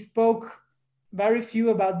spoke very few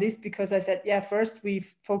about this because I said, yeah, first we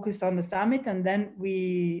focus on the summit and then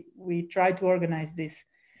we try to organize this.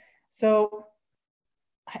 So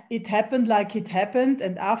it happened like it happened,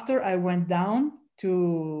 and after I went down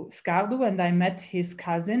to Skardu and I met his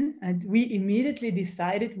cousin, and we immediately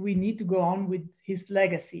decided we need to go on with his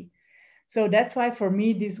legacy. So that's why for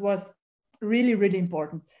me this was really, really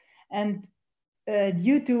important. And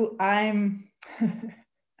due to I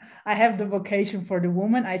have the vocation for the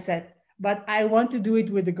woman, I said, but I want to do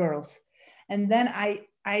it with the girls. And then I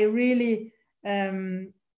really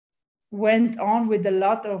went on with a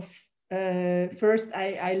lot of first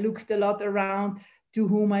I looked a lot around to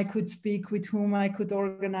whom I could speak, with whom I could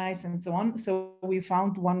organize, and so on. So we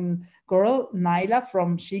found one girl, Naila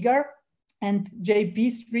from Shigar, and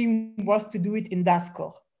JP's dream was to do it in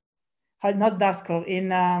Daskor. Not Daskor,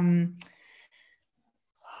 in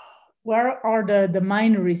where are the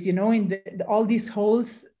mineries, in all these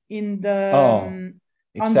holes in the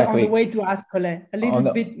on the way to Ascoli, a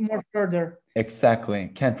little bit more further. Exactly.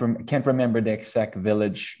 Can't remember the exact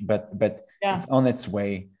village, but yeah, it's on its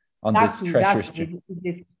way on this treasure street.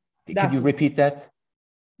 Could you repeat that?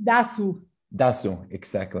 Dasu. Dasu,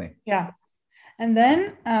 exactly. Yeah. And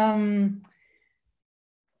then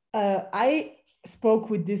I spoke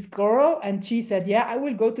with this girl and she said, yeah, I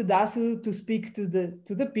will go to Dasu to speak to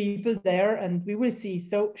the people there and we will see.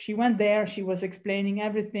 So she went there, she was explaining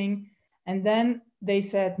everything, and then they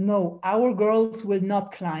said, no, our girls will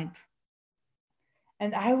not climb.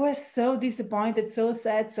 And I was so disappointed, so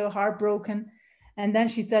sad, so heartbroken. And then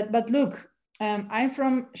she said, but look, I'm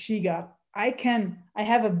from Shiga. I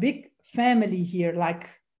have a big family here, like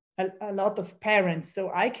a lot of parents.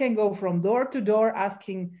 So I can go from door to door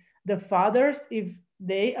asking the fathers if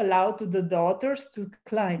they allow to the daughters to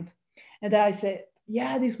climb. And I said,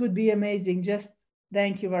 yeah, this would be amazing. Just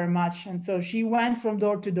thank you very much. And so she went from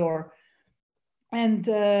door to door. And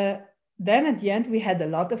then at the end, we had a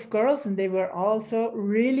lot of girls, and they were also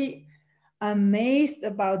really amazed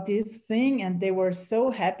about this thing, and they were so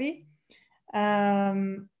happy.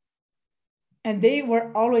 Um, and they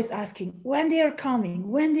were always asking when they are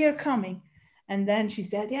coming, when they are coming. And then she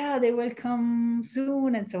said, yeah, they will come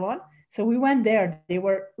soon, and so on. So we went there. They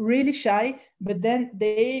were really shy, but then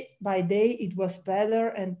day by day it was better,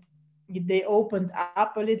 and they opened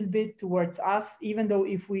up a little bit towards us, even though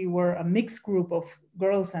if we were a mixed group of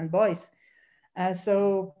girls and boys.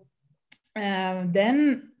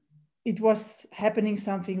 Then it was happening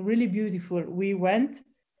something really beautiful. We went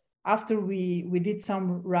after we did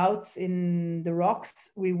some routes in the rocks.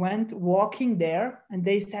 We went walking there, and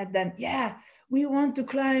they said then, yeah, we want to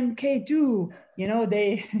climb K2.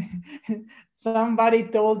 They somebody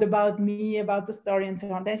told about me, about the story, and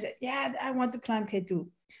so on. They said, yeah, I want to climb K2.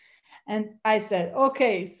 And I said,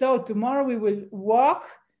 okay, so tomorrow we will walk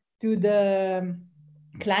to the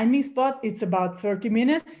climbing spot. It's about 30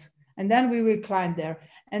 minutes, and then we will climb there.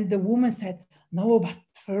 And the woman said, no, but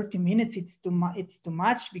 30 minutes, it's too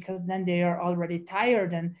much, because then they are already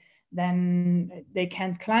tired, and then they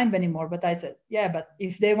can't climb anymore. But I said, yeah, but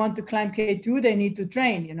if they want to climb K2, they need to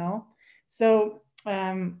train. So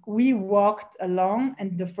we walked along,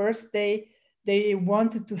 and the first day they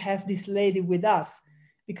wanted to have this lady with us,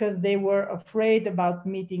 because they were afraid about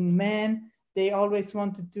meeting men. They always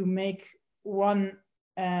wanted to make one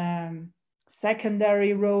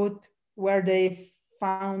secondary road where they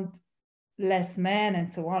found less men,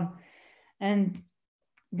 and so on. And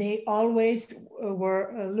they always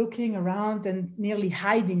were looking around and nearly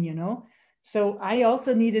hiding. So I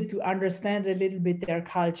also needed to understand a little bit their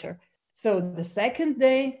culture. So the second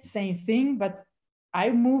day, same thing, but I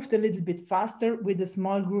moved a little bit faster with a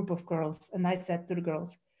small group of girls. And I said to the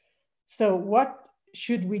girls, so what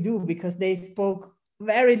should we do? Because they spoke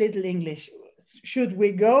very little English. Should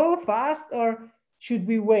we go fast, or should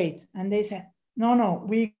we wait? And they said, no, no,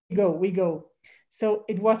 we go. So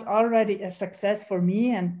it was already a success for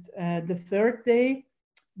me. And the third day,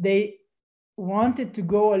 they wanted to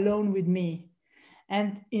go alone with me.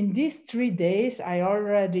 And in these 3 days, I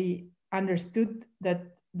already understood that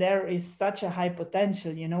there is such a high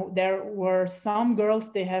potential. There were some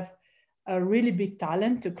girls, they have a really big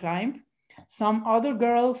talent to climb. Some other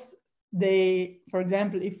girls, for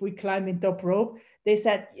example, if we climb in top rope, they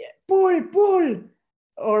said, yeah, pull,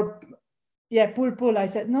 or yeah, pull. I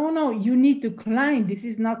said, no, no, you need to climb. This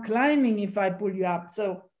is not climbing if I pull you up.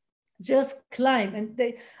 So just climb. And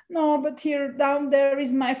they, no, but here down there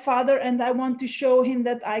is my father, and I want to show him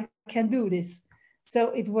that I can do this.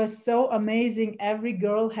 So it was so amazing. Every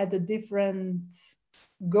girl had a different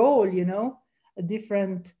goal, a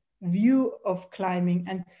different view of climbing.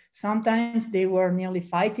 And sometimes they were nearly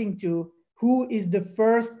fighting to who is the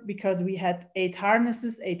first, because we had 8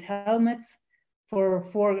 harnesses, 8 helmets for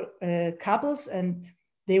 4 couples, and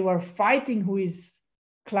they were fighting who is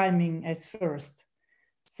climbing as first.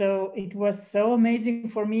 So it was so amazing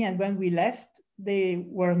for me. And when we left,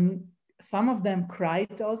 some of them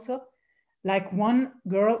cried also. Like one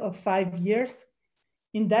girl of 5 years,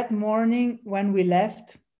 in that morning when we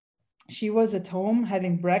left, she was at home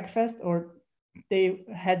having breakfast, or they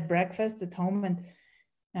had breakfast at home,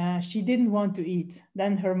 and she didn't want to eat.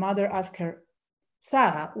 Then her mother asked her,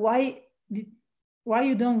 Sarah, why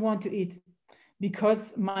you don't want to eat?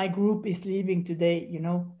 Because my group is leaving today.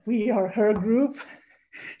 We are her group.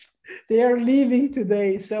 They are leaving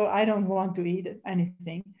today, so I don't want to eat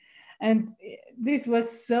anything. And this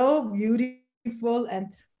was so beautiful, and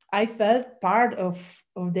I felt part of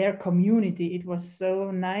their community. It was so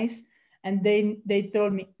nice. And they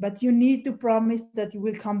told me, but you need to promise that you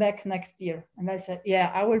will come back next year. And I said,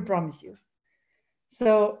 yeah, I will promise you.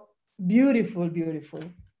 So beautiful, beautiful.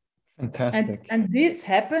 and Fantastic. and this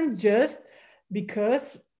happened just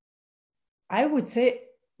because, I would say,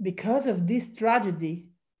 because of this tragedy.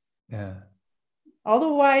 Yeah.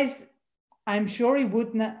 Otherwise, I'm sure it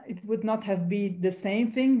would not have been the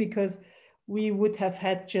same thing, because we would have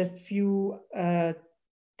had just few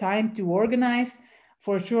time to organize.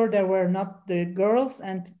 For sure, there were not the girls,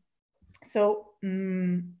 and so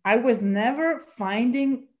I was never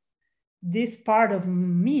finding this part of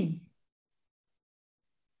me.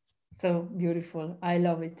 So beautiful. I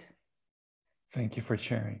love it. Thank you for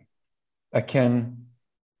sharing. I can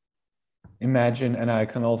imagine, and I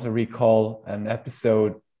can also recall an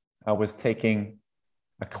episode. I was taking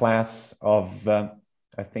a class of,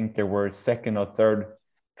 I think there were second or third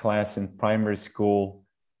class in primary school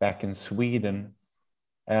back in Sweden.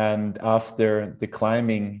 And after the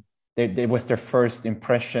climbing, it was their first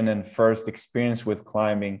impression and first experience with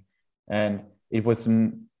climbing. And it was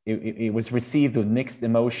it was received with mixed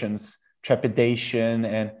emotions,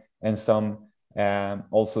 trepidation, and some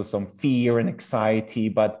also some fear and anxiety.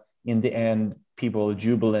 But in the end, people were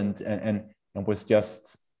jubilant and was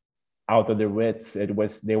just out of their wits.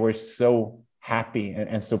 They were so happy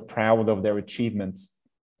and so proud of their achievements.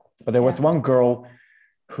 But there was one girl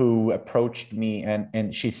who approached me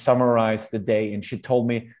and she summarized the day and she told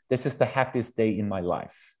me, this is the happiest day in my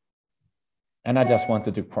life. And I just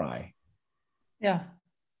wanted to cry. Yeah.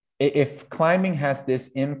 If climbing has this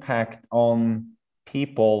impact on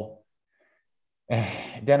people,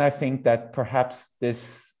 then I think that perhaps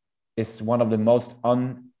this is one of the most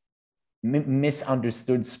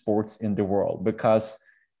misunderstood sports in the world. Because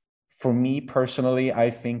for me personally,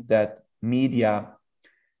 I think that media,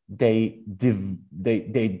 they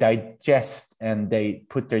digest and they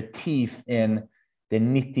put their teeth in the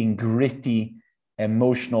nitty gritty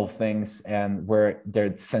emotional things and where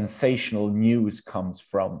their sensational news comes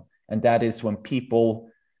from. And that is when people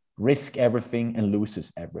risk everything and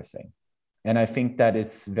loses everything. And I think that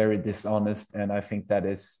is very dishonest. And I think that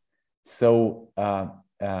is so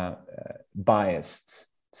biased,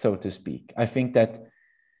 so to speak. I think that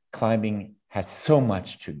climbing has so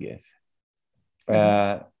much to give.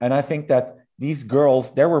 And I think that these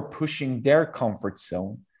girls, they were pushing their comfort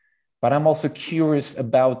zone. But I'm also curious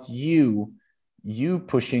about you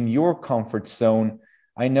pushing your comfort zone.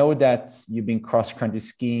 I know that you've been cross-country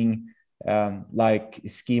skiing, like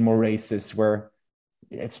Eskimo races, where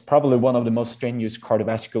it's probably one of the most strenuous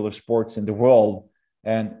cardiovascular sports in the world.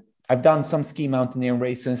 And I've done some ski mountaineering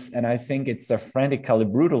races, and I think it's a frantically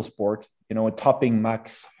brutal sport, topping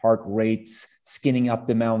max heart rates, skinning up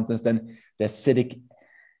the mountains, then the acidic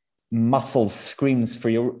muscles screams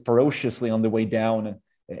ferociously on the way down.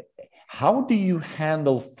 And how do you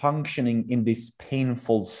handle functioning in this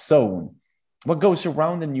painful zone? What goes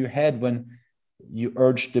around in your head when you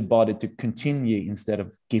urge the body to continue instead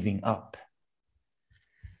of giving up?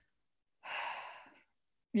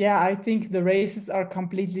 Yeah, I think the races are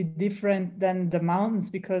completely different than the mountains,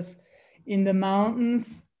 because in the mountains,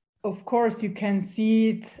 of course, you can see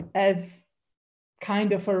it as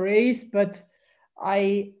kind of a race, but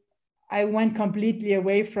I went completely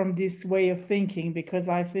away from this way of thinking, because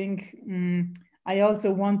I think I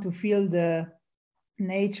also want to feel the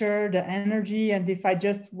nature, the energy, and if I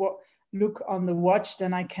just look on the watch,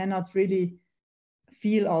 then I cannot really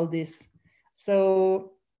feel all this.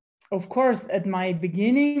 So of course, at my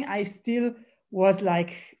beginning, I still was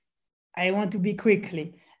like, I want to be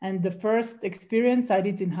quickly. And the first experience I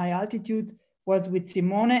did in high altitude was with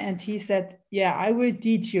Simone, and he said, yeah, I will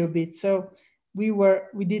teach you a bit. So we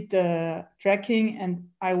did the trekking, and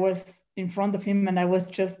I was in front of him and I was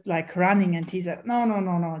just like running, and he said,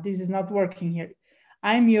 no, this is not working here.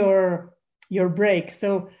 I'm your brake.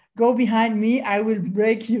 So go behind me, I will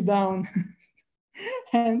break you down.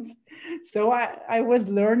 And so I was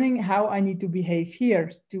learning how I need to behave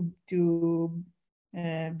here to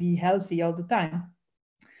be healthy all the time.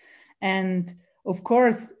 And of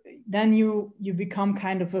course, then you become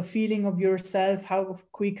kind of a feeling of yourself, how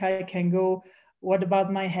quick I can go, what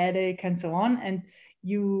about my headache, and so on. And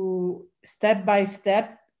you step by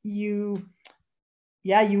step, you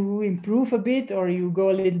improve a bit, or you go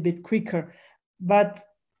a little bit quicker. But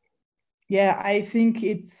yeah, I think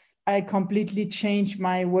I completely changed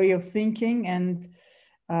my way of thinking, and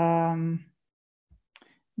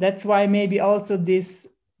that's why maybe also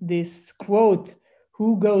this quote,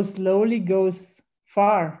 who goes slowly goes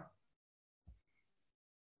far.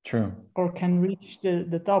 True. Or can reach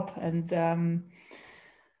the top. And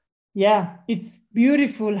yeah, it's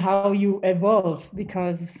beautiful how you evolve,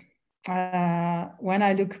 because when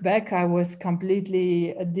I look back, I was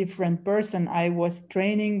completely a different person. I was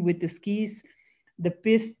training with the skis, the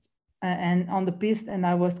piste, and on the piste, and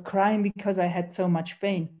I was crying because I had so much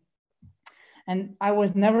pain. And I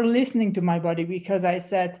was never listening to my body, because I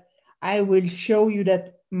said, I will show you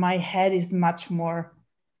that my head is much more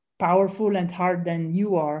powerful and hard than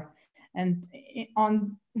you are. And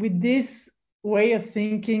with this way of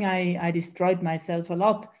thinking, I destroyed myself a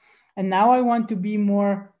lot. And now I want to be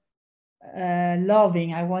more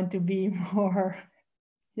loving. I want to be more,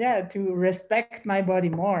 to respect my body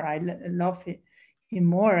more. I love him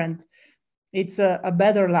more. And it's a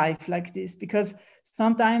better life like this, because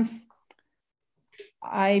sometimes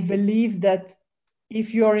I believe that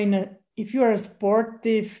if you're a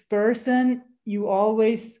sportive person, you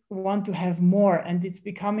always want to have more, and it's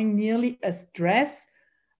becoming nearly a stress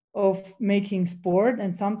of making sport,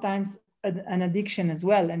 and sometimes an addiction as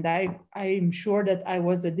well. And I'm sure that I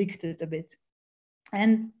was addicted a bit.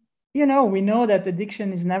 And we know that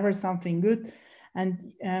addiction is never something good.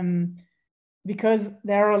 And because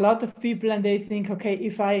there are a lot of people and they think, okay,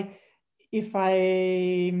 if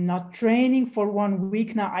I'm not training for 1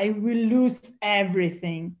 week now, I will lose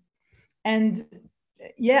everything. And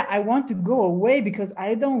yeah, I want to go away because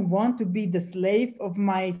I don't want to be the slave of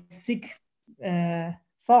my sick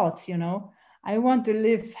thoughts, you know. I want to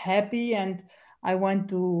live happy and I want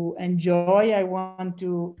to enjoy. I want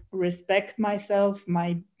to respect myself,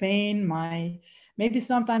 my pain, my maybe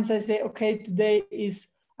sometimes I say, okay, today is,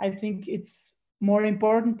 I think it's more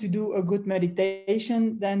important to do a good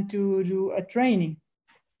meditation than to do a training.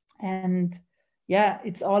 And yeah,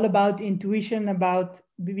 it's all about intuition, about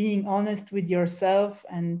being honest with yourself.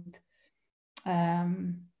 And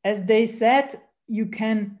as they said, you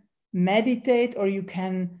can meditate or you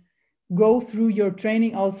can go through your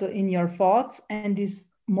training also in your thoughts, and is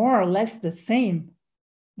more or less the same,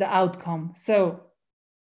 the outcome. So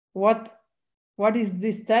what is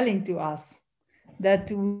this telling to us?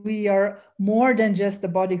 That we are more than just the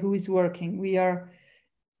body who is working. We are,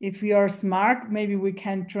 if we are smart, maybe we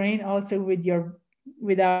can train also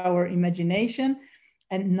with our imagination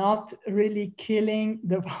and not really killing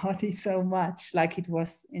the body so much like it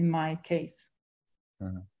was in my case.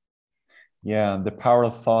 Yeah, the power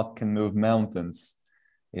of thought can move mountains.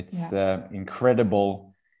 It's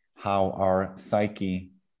incredible how our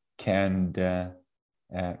psyche can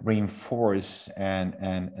reinforce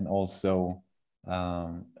and also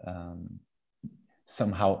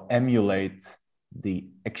somehow emulate the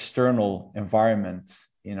external environment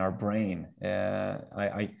in our brain.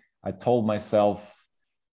 I told myself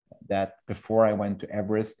that before I went to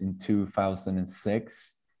Everest in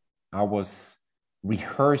 2006, I was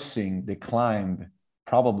rehearsing the climb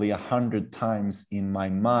probably 100 times in my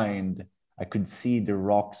mind. I could see the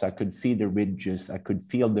rocks, I could see the ridges, I could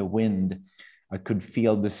feel the wind, I could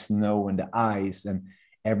feel the snow and the ice and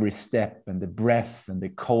every step and the breath and the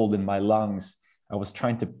cold in my lungs. I was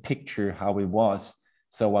trying to picture how it was,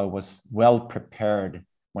 so I was well prepared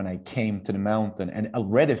when I came to the mountain and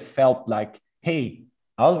already felt like, hey,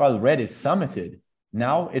 I already summited.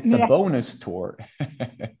 Now it's a bonus tour.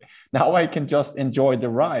 Now I can just enjoy the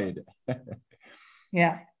ride.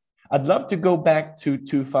 Yeah. I'd love to go back to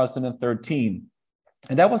 2013.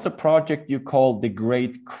 And that was a project you called the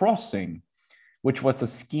Great Crossing, which was a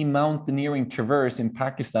ski mountaineering traverse in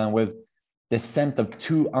Pakistan with descent of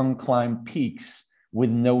 2 unclimbed peaks with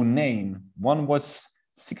no name. One was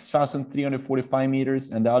 6,345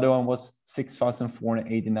 meters and the other one was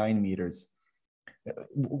 6,489 meters.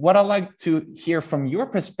 What I'd like to hear from your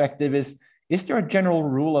perspective is there a general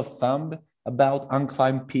rule of thumb about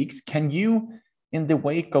unclimbed peaks? Can you, in the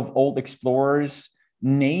wake of old explorers,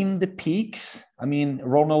 name the peaks? I mean,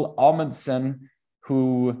 Ronald Amundsen,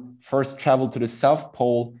 who first traveled to the South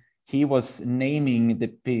Pole, he was naming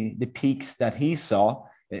the peaks that he saw.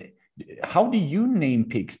 How do you name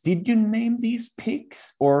peaks? Did you name these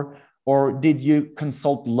peaks, or did you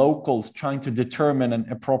consult locals trying to determine an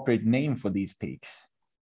appropriate name for these peaks?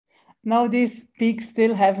 No, these peaks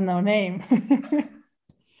still have no name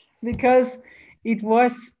because it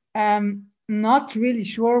was not really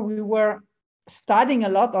sure. We were studying a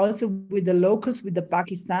lot also with the locals, with the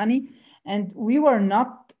Pakistani, and we were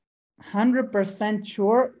not 100%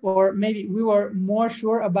 sure, or maybe we were more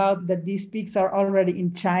sure about that these peaks are already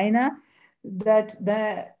in China, that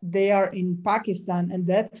they are in Pakistan. And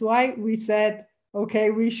that's why we said, okay,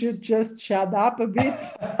 we should just shut up a bit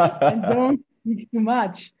and don't speak too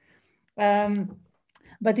much.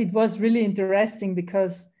 But it was really interesting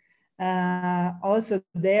because also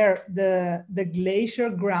there the glacier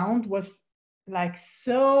ground was like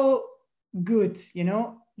so good, you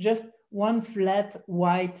know, just one flat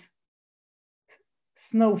white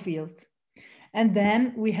snowfield. And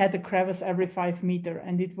then we had a crevasse every 5 meters,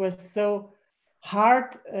 and it was so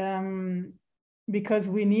hard because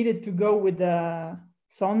we needed to go with the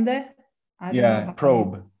sonde. I don't know.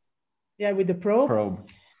 Probe. Yeah, with the probe.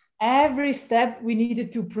 Every step we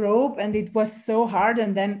needed to probe, and it was so hard.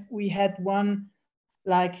 And then we had one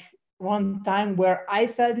time where I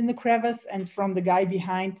fell in the crevasse, and from the guy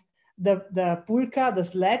behind, the pulka, the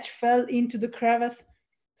sledge, fell into the crevasse.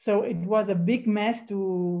 So it was a big mess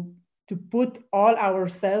to put all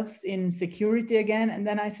ourselves in security again. And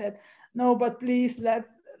then I said, no, but please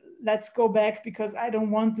let's go back, because I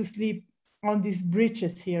don't want to sleep on these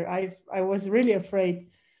bridges here. I was really afraid.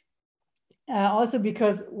 Also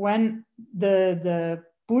because when the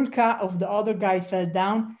pulka of the other guy fell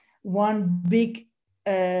down, one big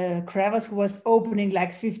crevasse was opening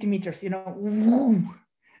like 50 meters, you know.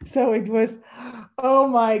 So it was, oh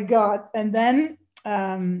my God. And then,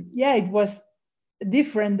 it was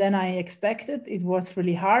different than I expected. It was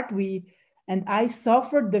really hard. and I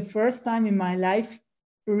suffered the first time in my life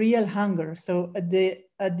real hunger. So at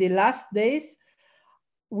the last days,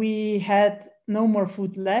 we had no more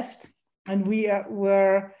food left, and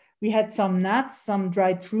we had some nuts, some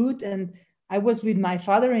dried fruit, and I was with my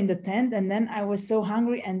father in the tent, and then I was so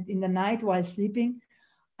hungry, and in the night while sleeping,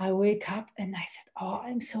 I wake up and I said, "Oh,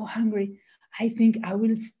 I'm so hungry. I think I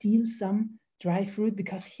will steal some dry fruit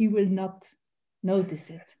because he will not notice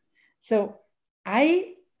it." So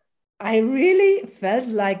I I really felt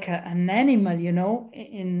like an animal, you know,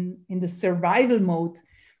 in the survival mode.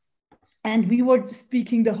 And we were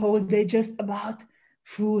speaking the whole day just about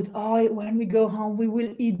food. Oh, when we go home, we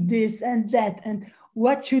will eat this and that. And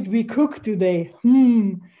what should we cook today?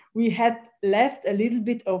 We had left a little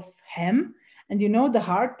bit of ham. And you know, the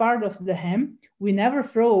hard part of the ham, we never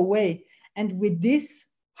throw away. And with this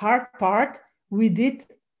hard part, we did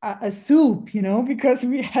a soup, you know, because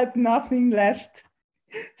we had nothing left.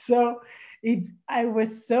 So I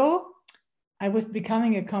was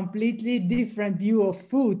becoming a completely different view of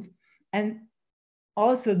food. And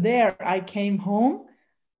also there, I came home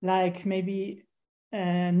like maybe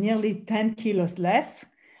nearly 10 kilos less.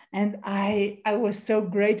 And I was so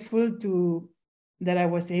grateful to that I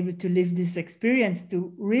was able to live this experience,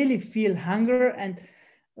 to really feel hunger and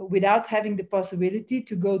without having the possibility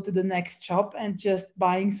to go to the next shop and just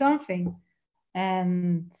buying something.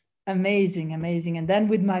 And amazing, amazing. And then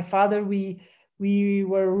with my father, we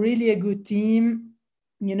were really a good team.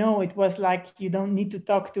 You know, it was like you don't need to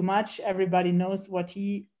talk too much. Everybody knows what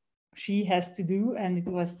she has to do, and it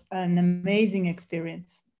was an amazing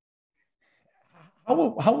experience.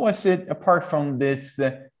 How was it apart from this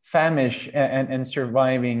famish and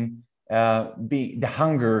surviving the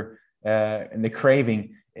hunger and the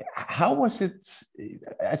craving? How was it?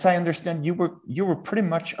 As I understand, you were pretty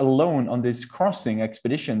much alone on this crossing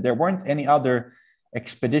expedition. There weren't any other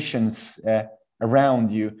expeditions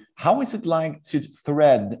around you. How is it like to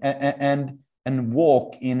thread and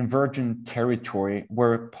walk in virgin territory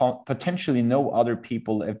where potentially no other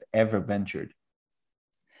people have ever ventured?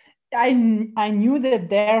 I knew that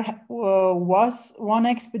there was one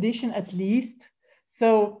expedition at least.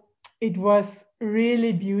 So it was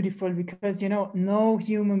really beautiful because, you know, no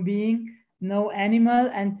human being, no animal.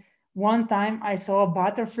 And one time I saw a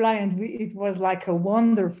butterfly and it was like a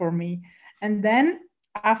wonder for me. And then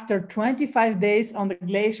after 25 days on the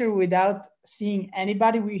glacier without seeing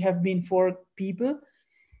anybody, we have been 4 people,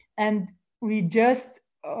 and we just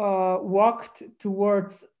walked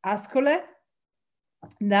towards Ascole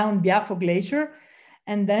down Biafo Glacier.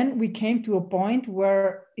 And then we came to a point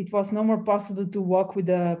where it was no more possible to walk with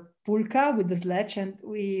the pulka, with the sledge. And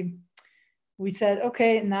we said,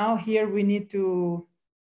 okay, now here we need to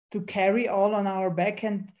carry all on our back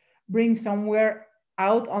and bring somewhere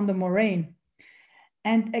out on the moraine.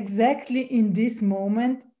 And exactly in this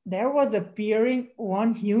moment, there was appearing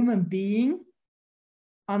one human being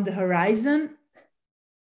on the horizon.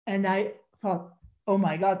 And I thought, oh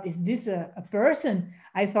my God, is this a person?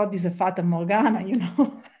 I thought it's a Fata Morgana, you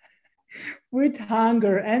know, with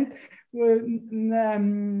hunger and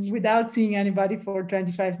without seeing anybody for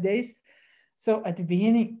 25 days. So at the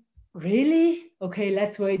beginning, really? Okay,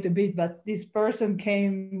 let's wait a bit. But this person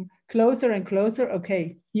came closer and closer.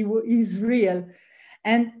 Okay, he's real.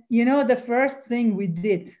 And, you know, the first thing we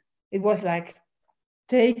did, it was like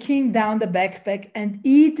taking down the backpack and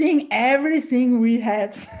eating everything we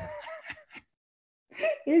had.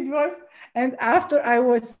 It was, and after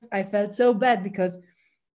I felt so bad because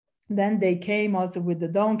then they came also with the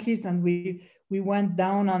donkeys, and we went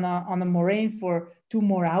down on a moraine for 2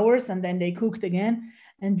 more hours, and then they cooked again,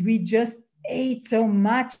 and we just ate so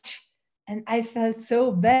much, and I felt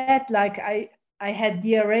so bad, like I had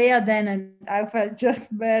diarrhea then, and I felt just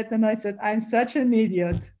bad, and I said, I'm such an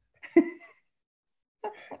idiot.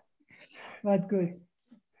 But good.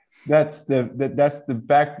 That's the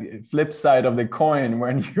back flip side of the coin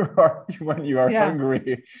when you are Yeah.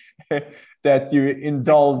 hungry, that you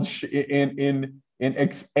indulge in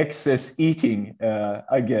excess eating.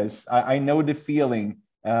 I guess I know the feeling.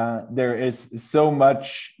 There is so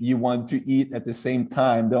much you want to eat at the same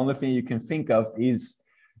time. The only thing you can think of is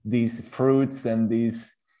these fruits and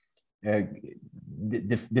these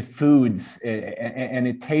the foods, and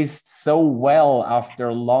it tastes so well after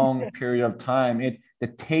a long period of time. The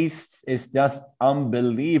taste is just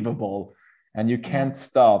unbelievable, and you can't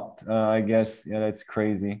stop. I guess, yeah, that's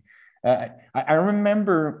crazy. I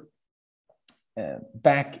remember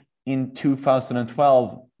back in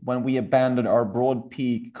 2012 when we abandoned our Broad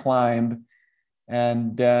Peak climb,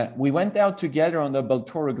 and we went out together on the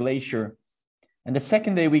Baltoro Glacier. And the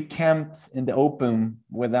second day we camped in the open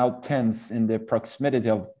without tents in the proximity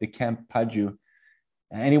of the Camp Paju.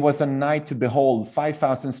 And it was a night to behold,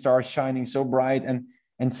 5,000 stars shining so bright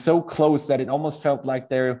and so close that it almost felt like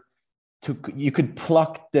you could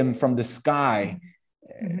pluck them from the sky.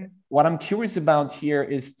 Mm-hmm. What I'm curious about here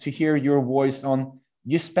is to hear your voice on,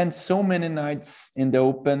 you spent so many nights in the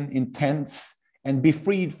open, in tents, and be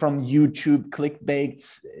freed from YouTube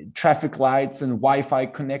clickbaits, traffic lights and Wi-Fi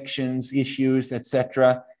connections issues,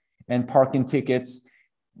 etc., and parking tickets.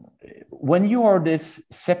 When you are this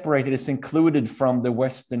separated, secluded from the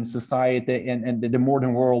Western society and the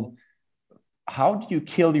modern world, how do you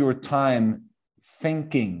kill your time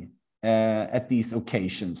thinking at these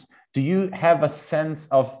occasions? Do you have a sense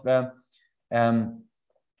of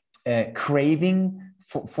craving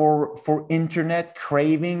for internet,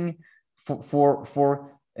 craving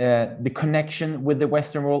for the connection with the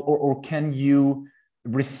Western world, or can you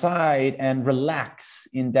reside and relax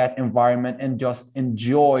in that environment and just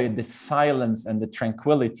enjoy the silence and the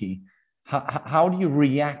tranquility? How do you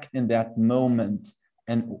react in that moment,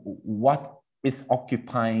 and what is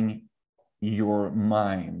occupying your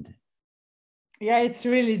mind? Yeah, it's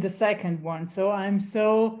really the second one. So I'm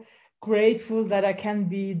so grateful that I can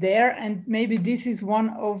be there. And maybe this is one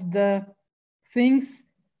of the things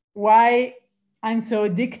why I'm so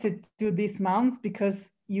addicted to these mountains, because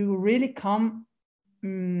you really come,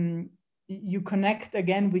 you connect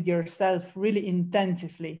again with yourself really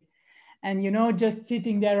intensively. And, just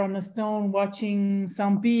sitting there on a stone, watching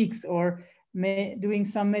some peaks, or doing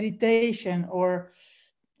some meditation, or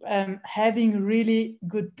having really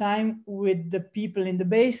good time with the people in the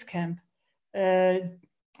base camp,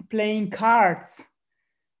 playing cards,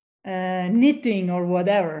 knitting or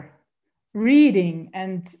whatever, reading.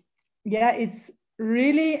 And yeah, it's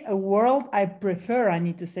really a world I prefer, I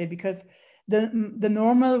need to say, because the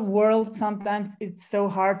normal world, sometimes it's so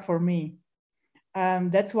hard for me.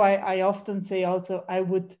 That's why I often say also I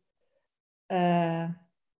would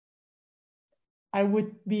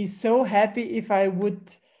be so happy if I would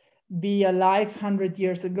be alive 100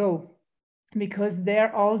 years ago, because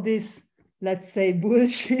there all this, let's say,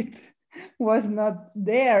 bullshit was not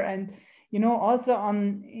there. And also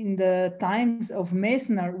in the times of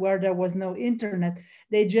Meissner, where there was no internet,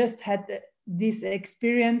 they just had this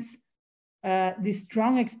experience, this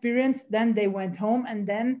strong experience. Then they went home, and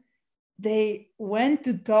then they went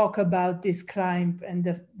to talk about this climb and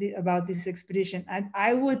about this expedition. And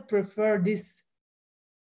I would prefer this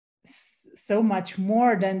so much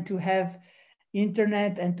more than to have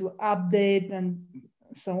internet and to update and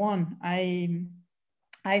so on. I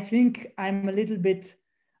think I'm a little bit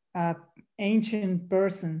ancient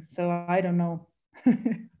person, so I don't know.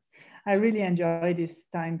 I really enjoy these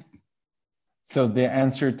times. So the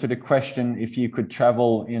answer to the question, if you could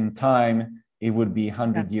travel in time, it would be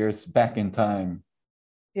 100 years back in time.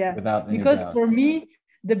 Yeah, without any because doubt. For me,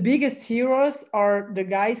 the biggest heroes are the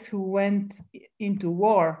guys who went into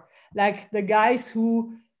war, like the guys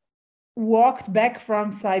who walked back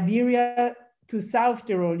from Siberia to South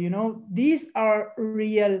Tyrol. These are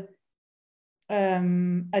real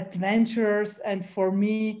adventurers, and for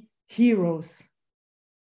me, heroes.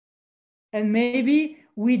 And maybe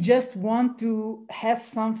we just want to have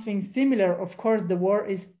something similar. Of course, the war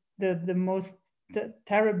is the most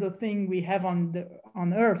terrible thing we have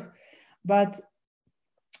on earth, but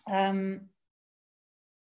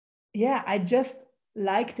yeah, I just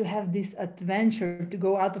like to have this adventure, to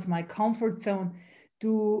go out of my comfort zone,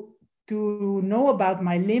 to know about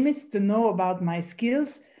my limits, to know about my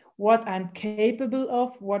skills, what I'm capable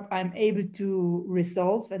of, what I'm able to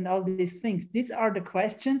resolve, and all these things. These are the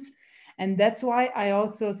questions. And that's why I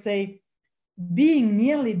also say being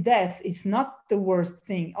nearly death is not the worst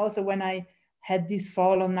thing. Also, when I had this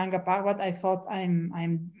fall on Nanga Parbat, I thought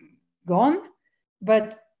I'm gone.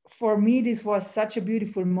 But for me, this was such a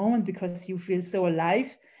beautiful moment because you feel so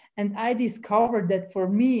alive. And I discovered that for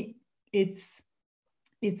me, it's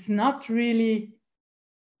not really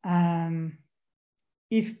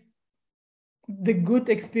if the good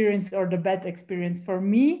experience or the bad experience. For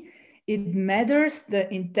me, it matters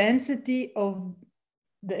the intensity of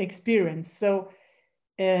the experience. So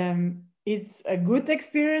it's a good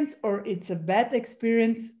experience or it's a bad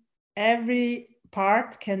experience. Every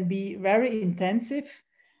part can be very intensive.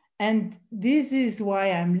 And this is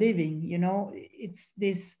why I'm living, it's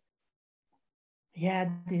this,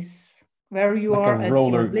 where you like are at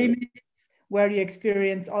your limits, where you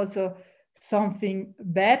experience also something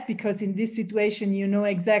bad, because in this situation, you know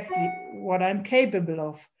exactly what I'm capable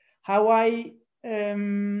of, how I'm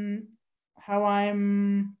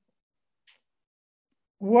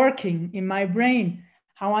working in my brain,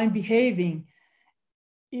 how I'm behaving.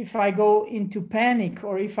 if I go into panic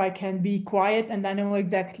or if I can be quiet and I know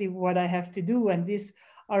exactly what I have to do. And these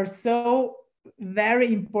are so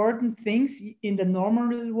very important things in the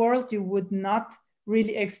normal world you would not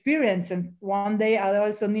really experience. And one day I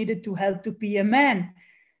also needed to help to pee a man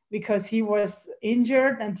because he was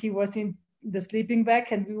injured and he was in the sleeping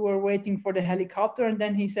bag and we were waiting for the helicopter. And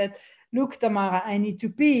then he said, "Look, Tamara, I need to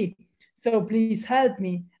pee. So please help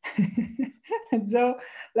me." And so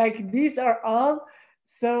like these are all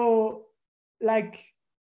so like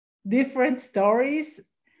different stories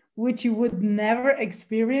which you would never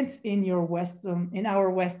experience in our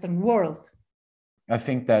Western world. I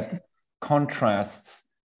think that contrasts,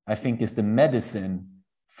 I think, is the medicine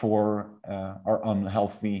for our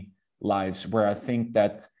unhealthy lives, where I think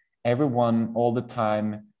that everyone all the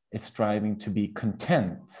time is striving to be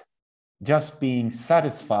content, just being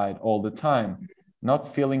satisfied all the time,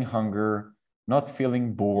 not feeling hunger, not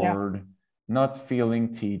feeling bored, yeah, not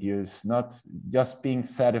feeling tedious, not just being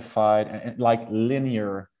satisfied and like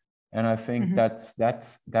linear. And I think that's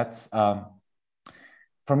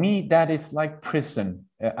for me, that is like prison.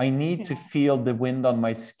 I need to feel the wind on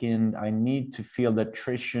my skin. I need to feel the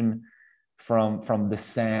attrition from the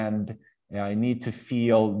sand. I need to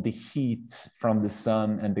feel the heat from the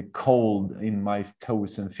sun and the cold in my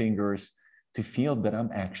toes and fingers to feel that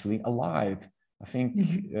I'm actually alive. I think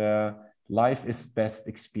life is best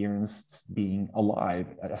experienced being alive,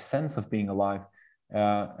 a sense of being alive.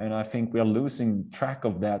 And I think we are losing track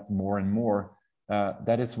of that more and more.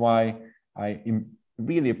 That is why I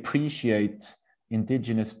really appreciate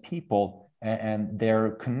indigenous people and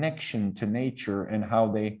their connection to nature and how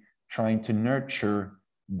they trying to nurture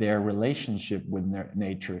their relationship with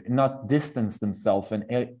nature, not distance themselves and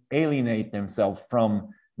alienate themselves from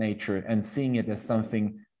nature and seeing it as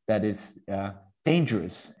something that is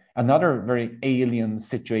dangerous. Another very alien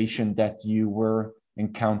situation that you were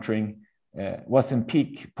encountering was in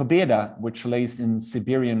Peak Pobeda, which lays in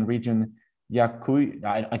Siberian region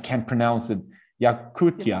I can't pronounce it.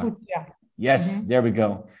 Yakutia. Yes, there we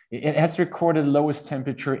go. It has recorded the lowest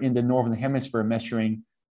temperature in the northern hemisphere, measuring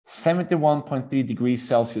 71.3 degrees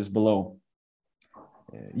Celsius below.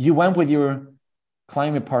 You went with your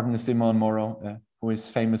climate partner, Simon Moro, who is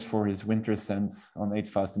famous for his winter ascents on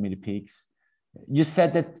 8,000-meter peaks. You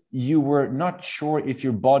said that you were not sure if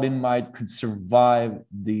your body might could survive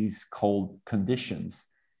these cold conditions.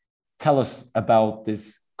 Tell us about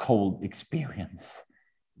this cold experience.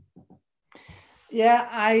 Yeah,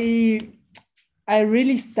 I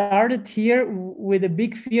really started here with a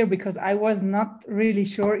big fear because I was not really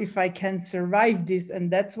sure if I can survive this.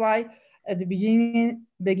 And that's why at the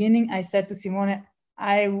beginning I said to Simone,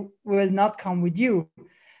 I will not come with you.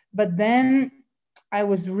 But then I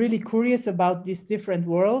was really curious about this different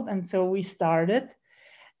world. And so we started.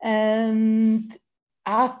 And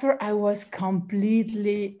after I was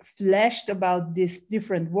completely flashed about this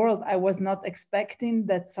different world, I was not expecting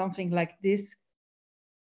that something like this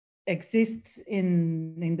exists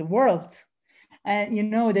in the world. And you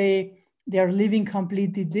know, they are living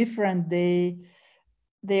completely different.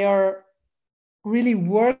 They are really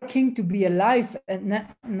working to be alive and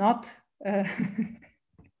not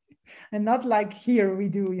and not like here we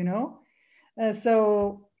do, you know.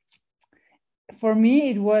 So for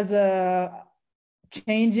me it was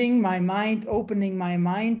changing my mind, opening my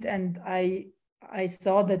mind, and I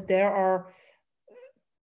saw that there are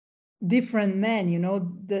different men, you know.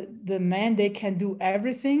 The men, they can do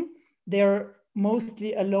everything. They're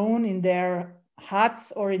mostly alone in their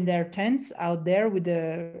huts or in their tents out there with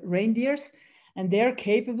the reindeers, and they're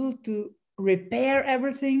capable to repair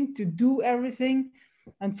everything, to do everything.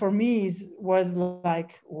 And for me it was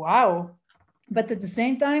like wow. But at the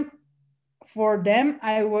same time, for them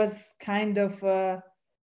I was kind of a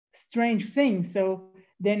strange thing. So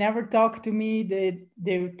they never talked to me.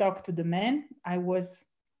 They would talk to the men. I was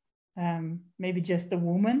maybe just a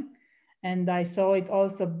woman. And I saw it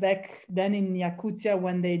also back then in Yakutia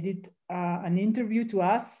when they did an interview to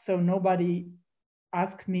us. So nobody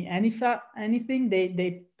asked me anything.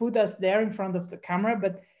 They put us there in front of the camera,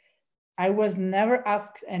 but I was never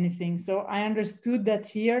asked anything. So I understood that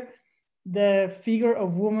here the figure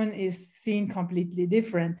of woman is seen completely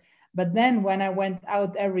different. But then when I went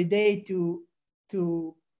out every day to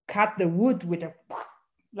cut the wood with a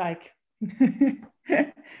like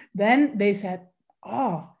then they said,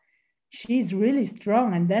 oh, she's really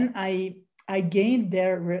strong. And then I gained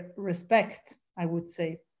their respect, I would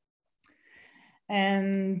say.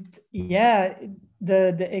 And yeah,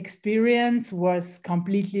 the experience was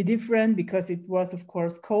completely different because it was of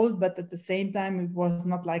course cold, but at the same time it was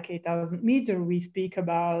not like 8,000 meters. We speak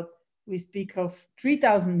of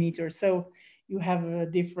 3,000 meters. So you have a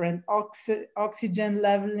different oxygen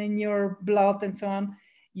level in your blood and so on.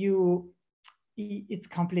 It's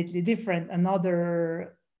completely different,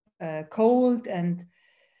 another cold, and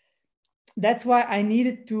that's why I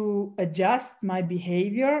needed to adjust my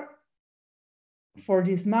behavior for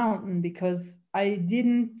this mountain, because I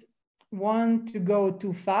didn't want to go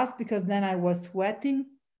too fast, because then I was sweating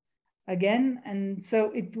again, and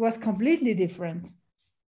so it was completely different.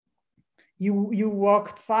 You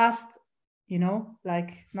walked fast,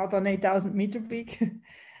 like not on 8,000-meter peak,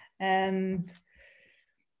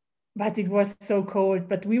 but it was so cold.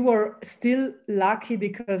 But we were still lucky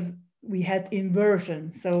because we had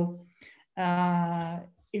inversion, so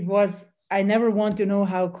it was. I never want to know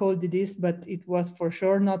how cold it is, but it was for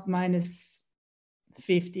sure not minus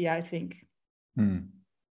 50, I think.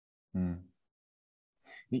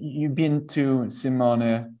 You've been to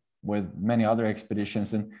Simone with many other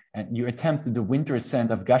expeditions, and you attempted the winter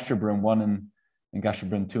ascent of Gasherbrum 1 and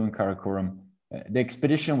Gasherbrum 2 in Karakoram. The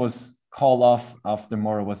expedition was called off after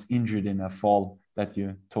Maura was injured in a fall that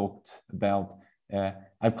you talked about.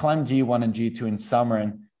 I've climbed G1 and G2 in summer,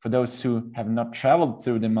 and for those who have not traveled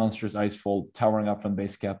through the monstrous icefall towering up from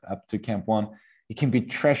base camp up to Camp 1, it can be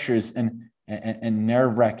treacherous and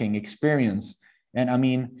nerve-wracking experience. And I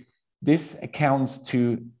mean, this accounts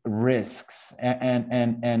to risks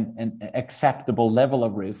and acceptable level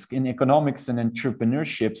of risk. In economics and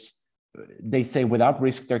entrepreneurships, they say without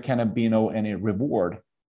risk, there cannot be any reward.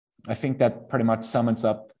 I think that pretty much sums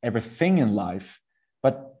up everything in life.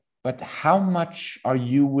 But how much are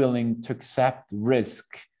you willing to accept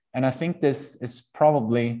risk? And I think this is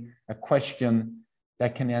probably a question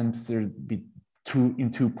that can answer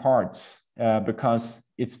in two parts, because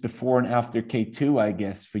it's before and after K2, I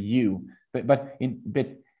guess, for you. But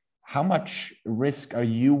how much risk were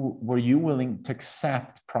you willing to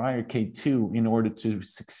accept prior K2 in order to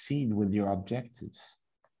succeed with your objectives?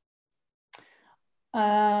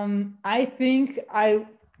 I think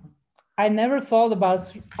I never thought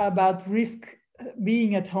about risk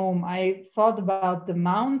being at home. I thought about the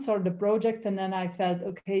mounts or the projects, and then I felt,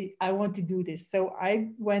 okay, I want to do this. So I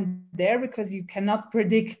went there because you cannot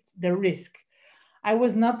predict the risk. I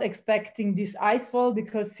was not expecting this icefall,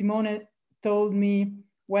 because Simone told me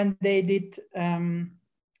when they did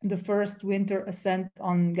the first winter ascent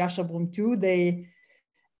on Gasherbrum 2,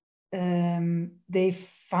 they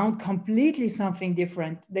found completely something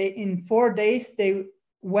different. In 4 days they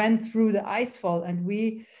went through the icefall, and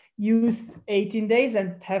we used 18 days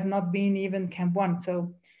and have not been even Camp 1.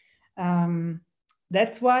 So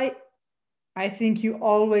that's why I think you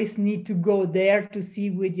always need to go there to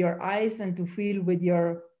see with your eyes and to feel with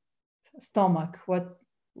your stomach what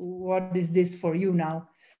is this for you now.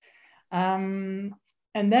 And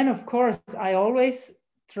then of course I always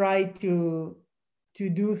try to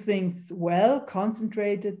do things well,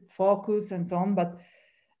 concentrated, focus, and so on. But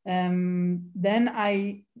then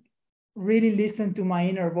I really listen to my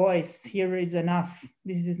inner voice. Here is enough.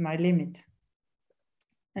 This is my limit.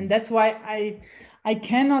 And that's why I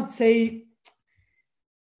cannot say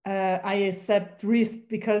I accept risk,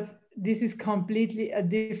 because this is completely a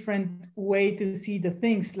different way to see the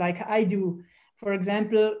things, like I do. For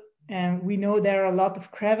example, we know there are a lot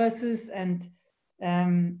of crevasses, and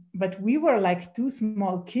but we were like two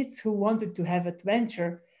small kids who wanted to have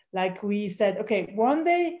adventure. Like we said, okay, one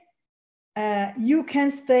day you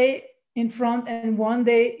can stay in front, and one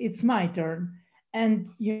day it's my turn. And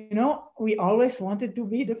we always wanted to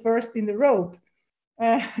be the first in the rope.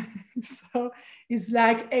 So it's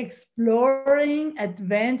like exploring,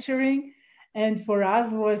 adventuring, and for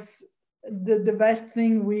us was the best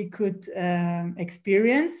thing we could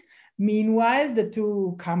experience. Meanwhile, the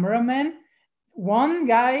two cameramen, one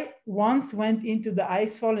guy once went into the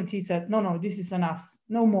icefall and he said, no, this is enough,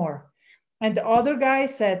 no more. And the other guy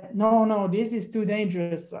said, no, this is too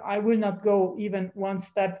dangerous. I will not go even one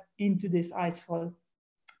step into this icefall.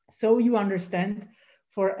 So you understand,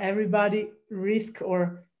 for everybody, risk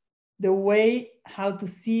or the way how to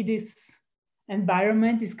see this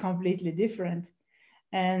environment is completely different.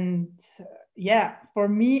 And yeah, for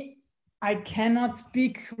me, I cannot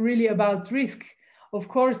speak really about risk. Of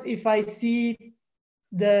course, if I see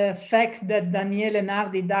the fact that Daniele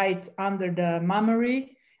Nardi died under the Mamre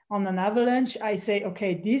on an avalanche, I say,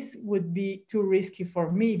 okay, this would be too risky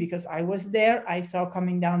for me, because I was there, I saw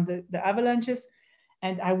coming down the avalanches,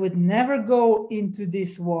 and I would never go into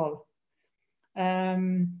this wall.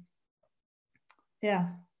 Yeah.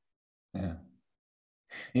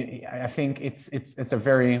 I think it's a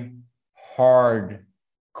very hard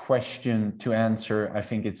question to answer. I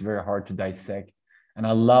think it's very hard to dissect, and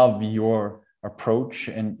I love your approach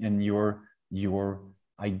and your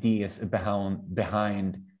ideas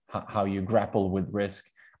behind how you grapple with risk.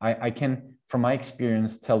 I can, from my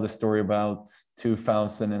experience, tell the story about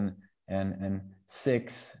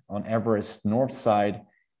 2006 on Everest North Side.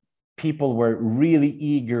 People were really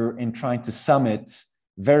eager in trying to summit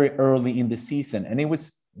very early in the season, and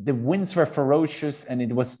the winds were ferocious and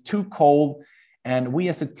it was too cold. And we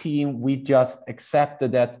as a team, we just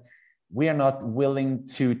accepted that we are not willing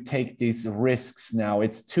to take these risks now.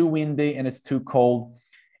 It's too windy and it's too cold.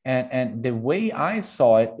 And the way I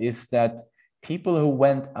saw it is that people who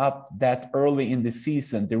went up that early in the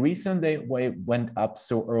season, the reason they went up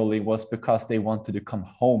so early was because they wanted to come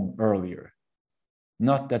home earlier,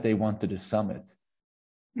 not that they wanted to summit.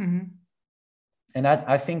 Mm-hmm. And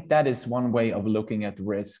I think that is one way of looking at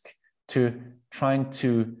risk, to trying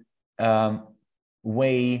to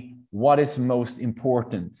weigh what is most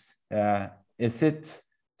important. Is it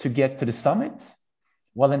to get to the summit?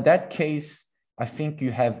 Well, in that case, I think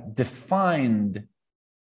you have defined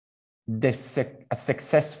a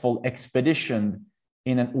successful expedition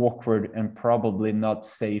in an awkward and probably not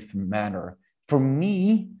safe manner. For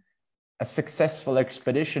me, a successful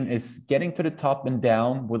expedition is getting to the top and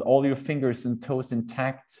down with all your fingers and toes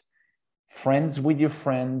intact, friends with your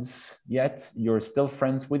friends, yet you're still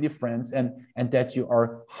friends with your friends, and that you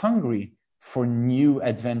are hungry for new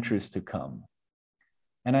adventures to come.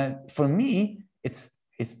 And for me, it's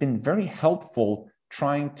been very helpful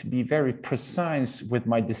trying to be very precise with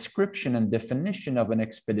my description and definition of an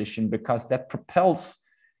expedition, because that propels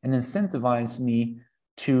and incentivizes me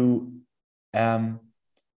to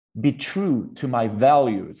be true to my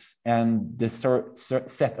values and the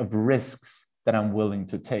set of risks that I'm willing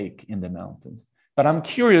to take in the mountains. But I'm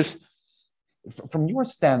curious, from your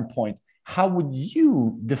standpoint, how would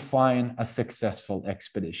you define a successful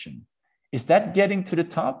expedition? Is that getting to the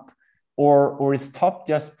top, or is top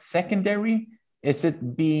just secondary? Is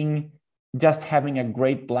it being just having a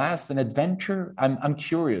great blast and adventure? I'm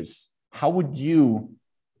curious. How would you,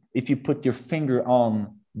 if you put your finger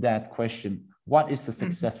on that question, what is a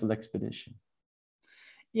successful expedition?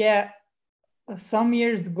 Yeah, some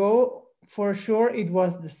years ago, for sure, it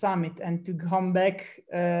was the summit, and to come back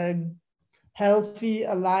healthy,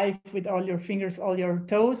 alive, with all your fingers, all your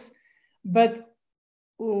toes. But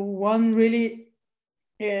one really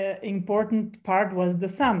important part was the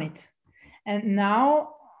summit. And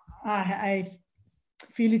now I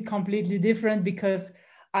feel it completely different, because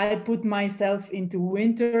I put myself into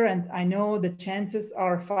winter and I know the chances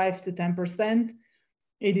are 5 to 10%.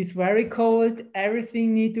 It is very cold.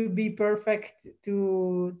 Everything needs to be perfect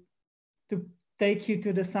to take you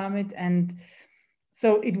to the summit. And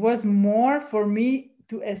so it was more for me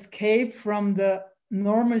to escape from the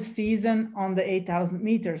normal season on the 8,000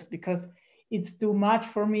 meters, because it's too much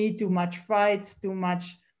for me, too much fights, too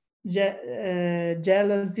much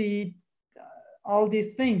jealousy, all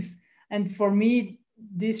these things. And for me,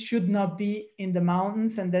 this should not be in the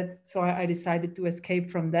mountains. And so I decided to escape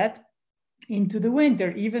from that into the winter,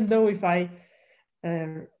 even though if I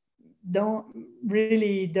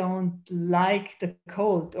don't like the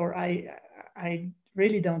cold, or I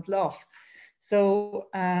really don't love. So,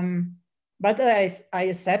 but I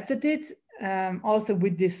accepted it, also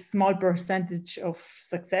with this small percentage of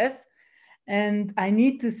success. And I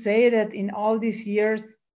need to say that in all these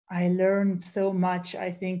years, I learned so much.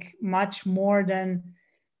 I think much more than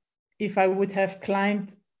if I would have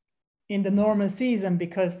climbed in the normal season,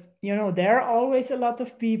 because there are always a lot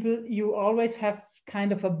of people. You always have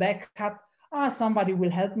kind of a backup. Somebody will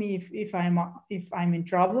help me if I'm in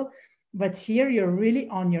trouble. But here you're really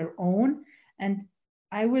on your own. And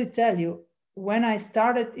I will tell you, when I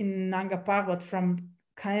started in Nanga Parbat from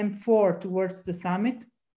KM4 towards the summit,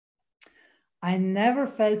 I never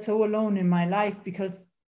felt so alone in my life, because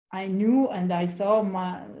I knew and I saw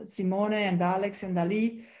Simone and Alex and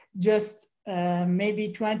Ali just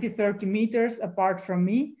maybe 20, 30 meters apart from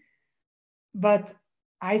me. But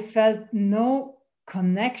I felt no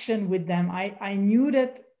connection with them. I knew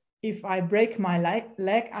that if I break my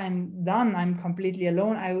leg, I'm done. I'm completely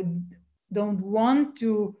alone. I don't want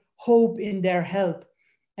to hope in their help.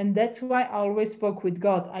 And that's why I always spoke with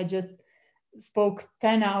God. I just spoke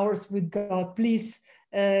 10 hours with God. Please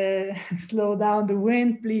slow down the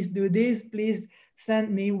wind. Please do this. Please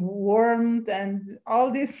send me warmth and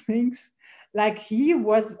all these things. Like he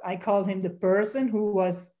was, I call him the person who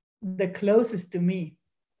was the closest to me.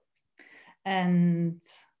 And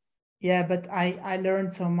yeah, but I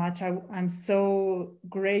learned so much. I'm so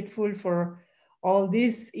grateful for all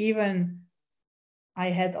this. Even I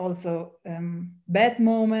had also bad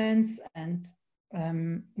moments and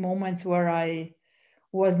moments where I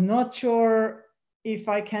was not sure if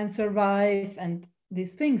I can survive. And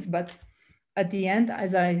these things. But at the end,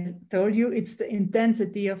 as I told you, it's the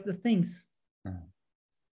intensity of the things.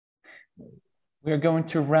 We're going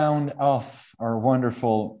to round off our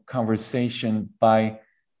wonderful conversation by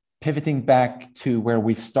pivoting back to where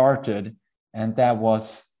we started, and that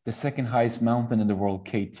was the second highest mountain in the world,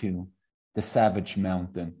 K2, the Savage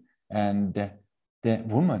Mountain, and the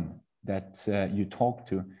woman that you talked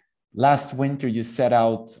to. Last winter, you set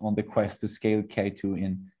out on the quest to scale K2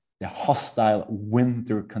 in the hostile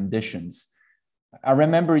winter conditions. I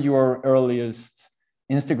remember your earliest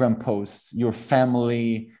Instagram posts, your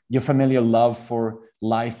familiar love for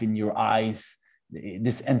life in your eyes,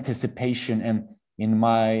 this anticipation. And in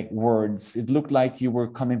my words, it looked like you were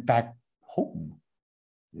coming back home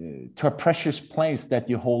to a precious place that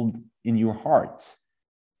you hold in your heart.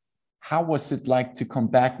 How was it like to come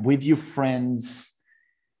back with your friends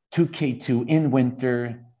to K2 in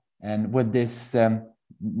winter and with this Nims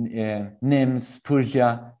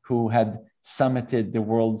Purja, who had summited the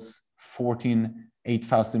world's 14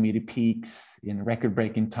 8,000 meter peaks in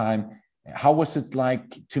record-breaking time? How was it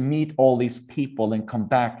like to meet all these people and come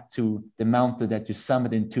back to the mountain that you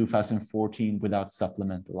summited in 2014 without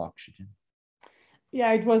supplemental oxygen?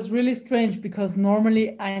 Yeah, it was really strange because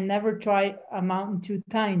normally I never try a mountain 2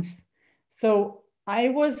 times. So I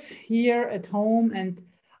was here at home and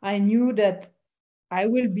I knew that I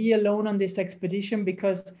will be alone on this expedition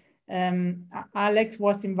because Alex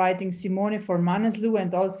was inviting Simone for Manaslu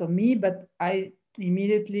and also me, but I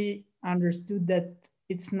immediately understood that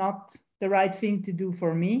it's not the right thing to do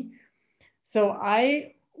for me. So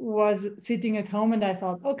I was sitting at home and I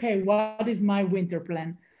thought, okay, what is my winter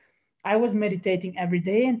plan? I was meditating every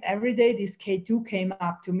day, and every day this K2 came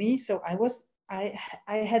up to me. So I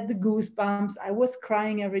had the goosebumps. I was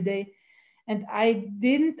crying every day, and I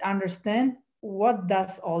didn't understand what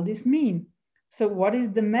does all this mean. So what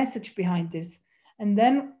is the message behind this? And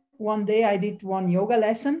then one day I did one yoga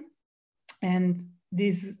lesson, and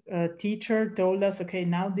this teacher told us, okay,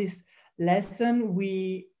 now this lesson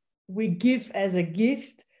we give as a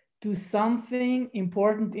gift to something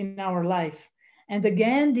important in our life. And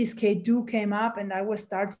again, this K2 came up and I was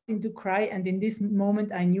starting to cry. And in this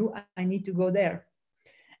moment, I knew I need to go there.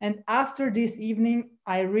 And after this evening,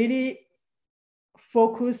 I really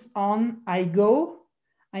focused on I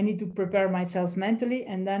need to prepare myself mentally.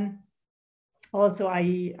 And then also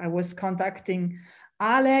I was contacting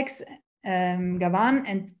Alex Gavan,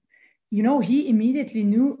 and he immediately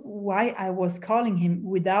knew why I was calling him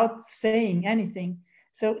without saying anything.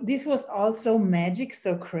 So this was also magic,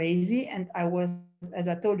 so crazy. And I was, as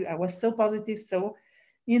I told you, I was so positive, so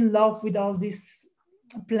in love with all these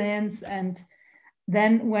plans. And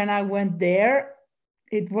then when I went there,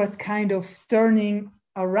 it was kind of turning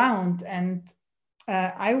around. And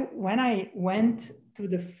when I went to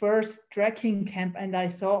the first trekking camp and I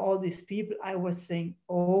saw all these people, I was saying,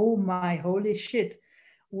 oh my holy shit,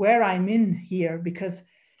 where I'm in here. Because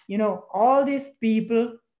all these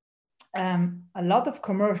people, a lot of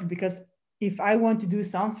commercial, because if I want to do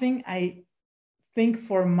something, I think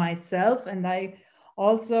for myself, and I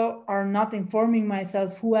also are not informing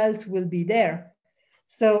myself who else will be there.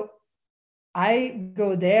 So I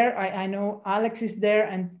go there, I know Alex is there,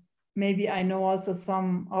 and maybe I know also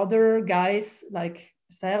some other guys like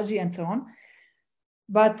Sergi and so on.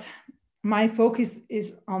 But my focus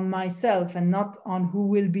is on myself and not on who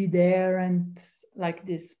will be there and like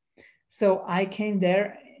this. So I came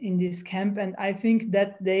there in this camp, and I think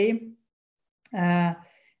that day,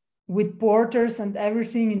 with porters and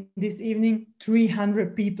everything, in this evening,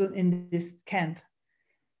 300 people in this camp.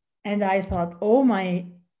 And I thought, oh my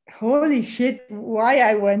holy shit, why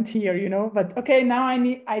I went here. But okay, now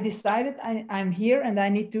I decided I'm here and I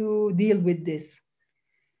need to deal with this.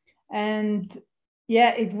 And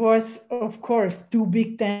yeah, it was, of course, 2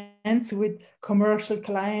 big tents with commercial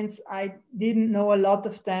clients. I didn't know a lot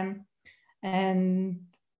of them. And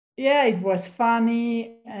yeah, it was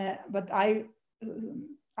funny, but I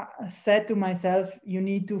said to myself, you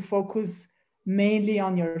need to focus mainly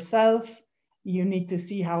on yourself. You need to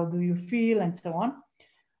see how do you feel and so on.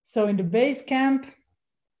 So in the base camp,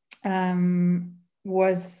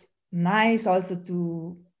 was nice also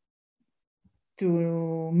to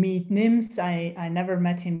meet Nims. I never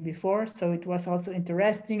met him before, so it was also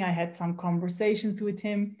interesting. I had some conversations with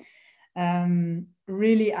him.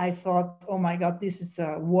 Really, I thought, oh my God, this is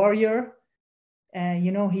a warrior.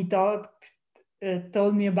 He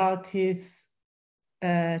told me about his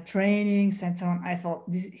trainings and so on. I thought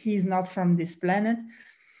he's not from this planet.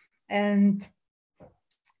 And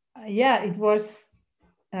yeah, it was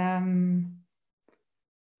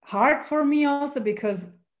hard for me also because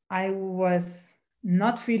I was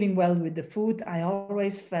not feeling well with the food. I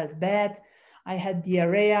always felt bad. I had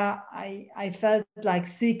diarrhea. I felt like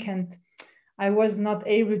sick, and I was not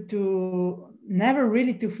able to, never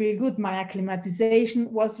really to feel good. My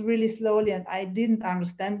acclimatization was really slowly, and I didn't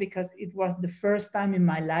understand because it was the first time in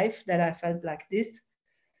my life that I felt like this.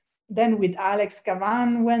 Then with Alex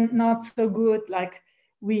Cavan went not so good. Like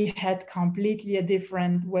we had completely a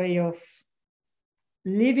different way of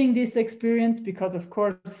living this experience, because of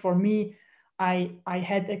course for me, I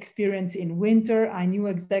had experience in winter. I knew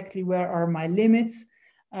exactly where are my limits,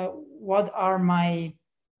 what are my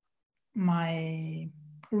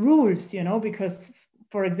rules, because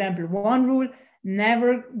for example, one rule: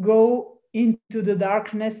 never go into the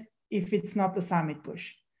darkness if it's not a summit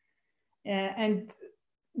push, and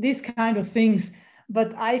these kind of things.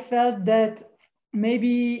 But I felt that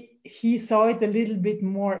maybe he saw it a little bit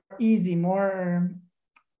more easy, more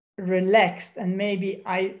relaxed, and maybe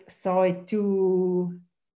I saw it too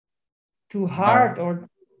hard. No. Or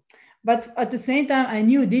but at the same time, I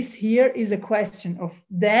knew this here is a question of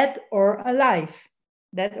death or alive,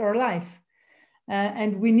 death or life.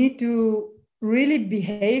 And we need to really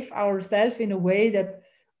behave ourselves in a way that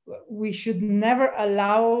we should never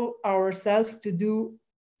allow ourselves to do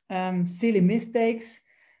silly mistakes.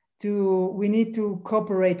 We need to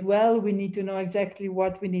cooperate well. We need to know exactly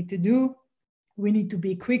what we need to do. We need to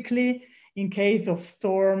be quickly in case of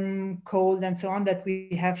storm, cold, and so on, that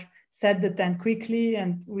we have set the tent quickly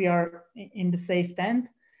and we are in the safe tent,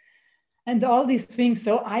 and all these things.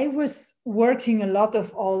 So I was working a lot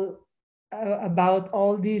of all about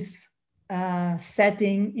all this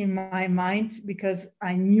setting in my mind, because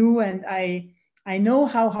I knew, and I know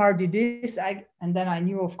how hard it is. And then I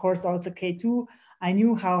knew, of course, also K2. I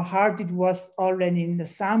knew how hard it was already in the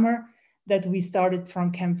summer that we started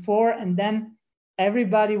from Camp 4, and then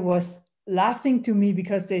everybody was laughing to me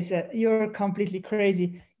because they said, "You're completely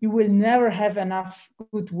crazy. You will never have enough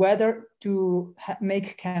good weather to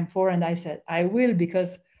make Camp 4." And I said, "I will,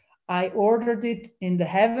 because I ordered it in the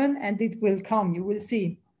heaven and it will come. You will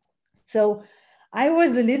see." So I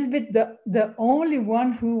was a little bit the only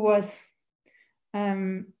one who was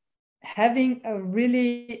um, having a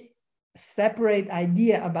really separate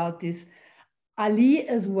idea about this. Ali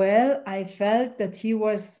as well, I felt that he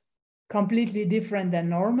was completely different than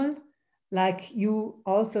normal. Like you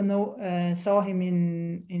also saw him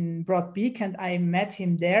in Broad Peak, and I met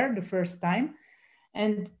him there the first time.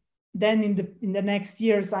 And then in the next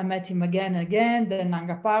years, I met him again and again, then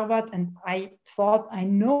Nanga Parbat, and I thought I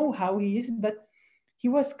know how he is, but he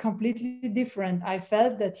was completely different. I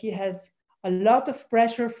felt that he has a lot of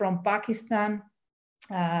pressure from Pakistan,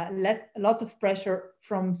 a lot of pressure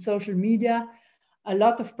from social media, a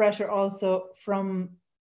lot of pressure also from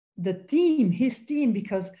the team, his team,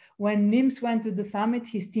 because when NIMS went to the summit,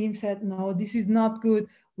 his team said, "No, this is not good.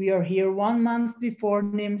 We are here 1 month before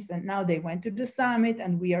NIMS, and now they went to the summit,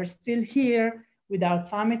 and we are still here without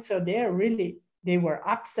summit." So they were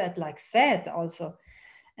upset, like sad also.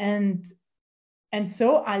 And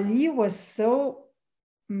so Ali was so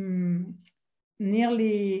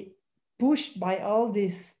nearly pushed by all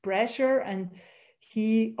this pressure, and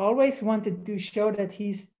he always wanted to show that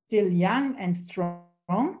he's still young and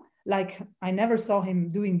strong, like I never saw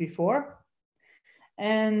him doing before.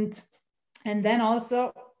 And then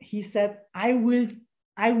also he said, I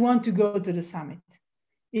want to go to the summit.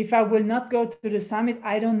 If I will not go to the summit,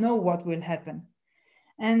 I don't know what will happen.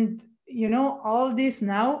 And all this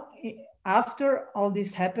now, after all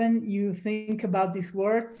this happened, you think about these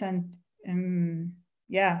words, and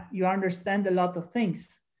yeah, you understand a lot of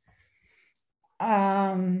things.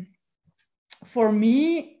 For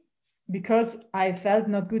me, because I felt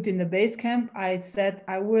not good in the base camp, I said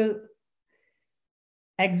I will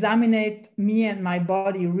examine me and my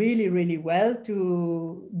body really, really well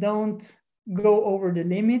to don't go over the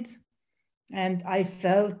limit. And I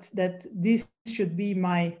felt that this should be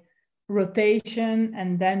my rotation,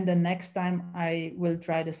 and then the next time I will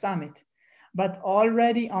try the summit. But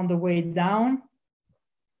already on the way down,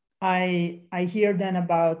 I hear then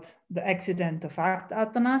about the accident of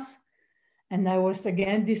Atanas, and I was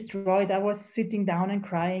again destroyed. I was sitting down and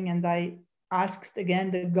crying, and I asked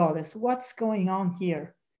again the goddess, "What's going on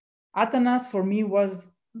here?" Atanas for me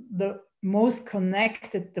was the most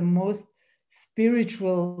connected, the most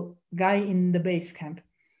spiritual guy in the base camp.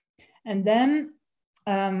 And then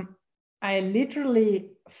I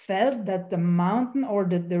literally felt that the mountain, or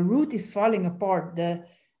the route, is falling apart.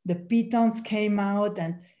 The pitons came out,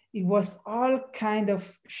 and it was all kind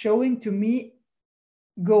of showing to me,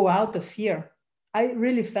 go out of here. I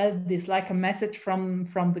really felt this like a message from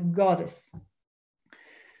the goddess.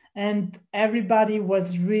 And everybody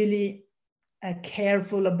was really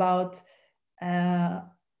careful about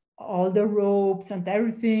all the ropes and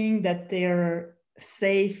everything, that they're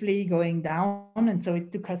safely going down. And so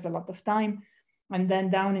it took us a lot of time. And then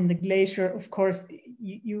down in the glacier, of course,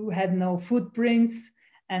 you had no footprints,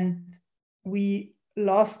 and we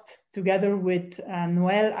lost together with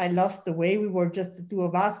Noel. I lost the way. We were just the two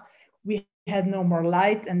of us. We had no more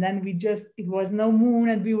light, and then it was no moon,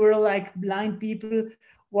 and we were like blind people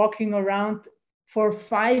walking around for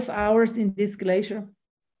 5 hours in this glacier.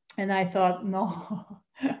 And I thought, no.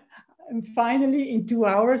 And finally, in 2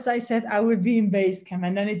 hours, I said I would be in base camp,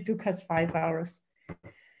 and then it took us 5 hours.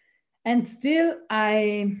 And still,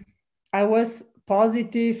 I was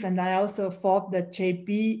positive, and I also thought that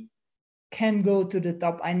JP can go to the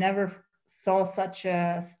top. I never saw such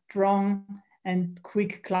a strong and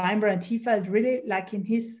quick climber, and he felt really like in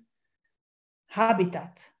his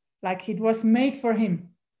habitat, like it was made for him.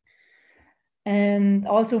 And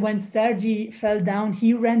also when Sergi fell down,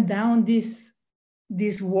 he ran down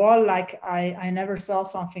this wall like I never saw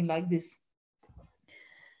something like this.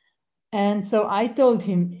 And so I told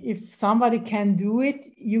him, if somebody can do it,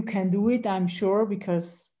 you can do it, I'm sure,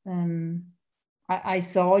 because I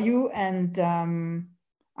saw you, and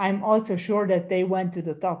I'm also sure that they went to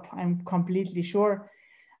the top. I'm completely sure.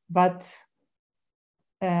 But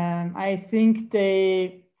I think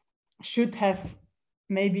they should have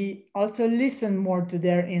maybe also listened more to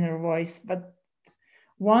their inner voice. But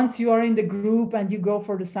once you are in the group and you go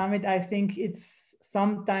for the summit, I think it's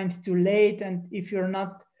sometimes too late. And if you're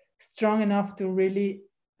not strong enough to really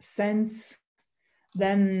sense,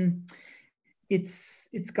 then it's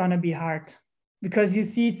gonna be hard, because you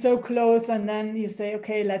see it so close, and then you say,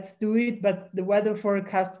 okay, let's do it. But the weather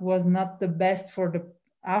forecast was not the best for the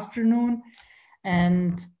afternoon,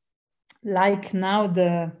 and like now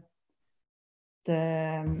the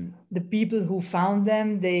people who found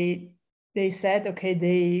them, they said, okay,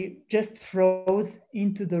 they just froze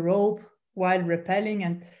into the rope while rappelling,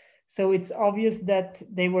 and so it's obvious that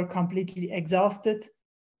they were completely exhausted.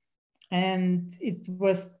 And it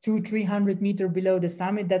was 200-300 meters below the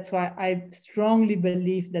summit. That's why I strongly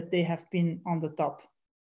believe that they have been on the top,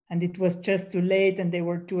 and it was just too late, and they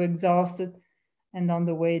were too exhausted, and on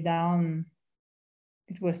the way down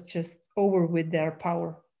it was just over with their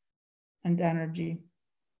power and energy.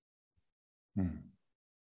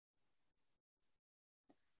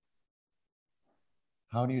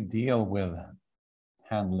 How do you deal with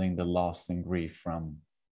handling the loss and grief from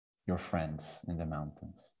your friends in the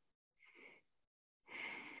mountains?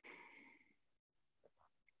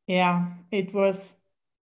 Yeah,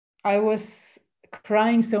 I was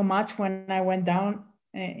crying so much when I went down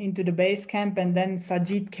into the base camp, and then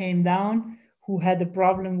Sajid came down, who had a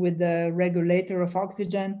problem with the regulator of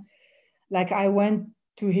oxygen. Like, I went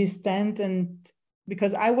to his tent, and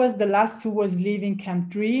because I was the last who was leaving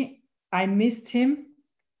Camp 3, I missed him.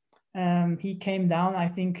 He came down, I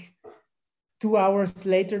think, 2 hours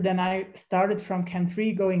later than I started from Camp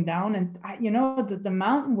 3 going down. And the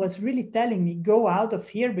mountain was really telling me, go out of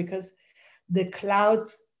here, because the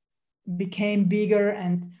clouds became bigger,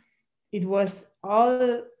 and it was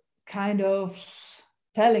all kind of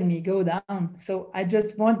telling me, go down. So I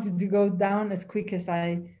just wanted to go down as quick as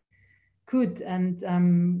I could.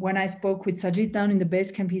 And when I spoke with Sajid down in the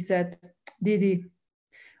base camp, he said, Didi,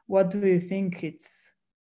 what do you think? It's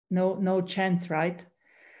no chance, right?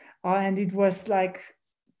 And it was like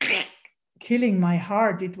killing my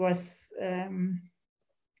heart. It was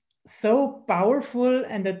so powerful,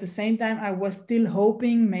 and at the same time I was still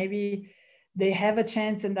hoping maybe they have a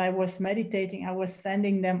chance. And I was meditating, I was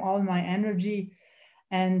sending them all my energy.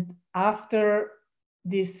 And after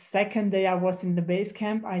this second day I was in the base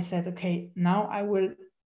camp, I said, okay, now I will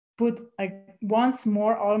put once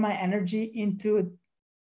more all my energy into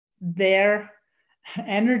their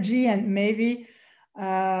energy, and maybe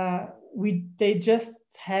they just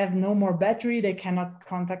have no more battery, they cannot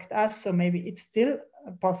contact us, so maybe it's still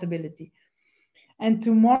a possibility. And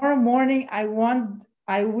tomorrow morning I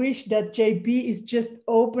wish that JP is just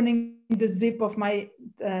opening the zip of my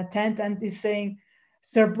tent and is saying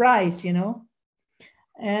surprise,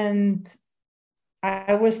 and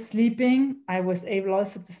I was sleeping. I was able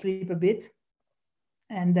also to sleep a bit,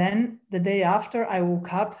 and then the day after I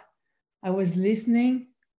woke up, I was listening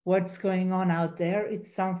what's going on out there. It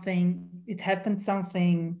happened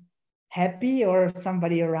something happy, or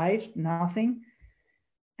somebody arrived, nothing.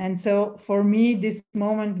 And so for me, this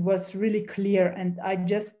moment was really clear, and I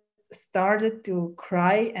just started to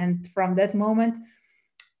cry. And from that moment,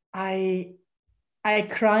 I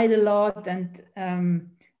cried a lot, and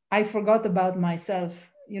I forgot about myself.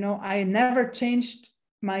 I never changed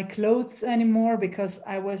my clothes anymore, because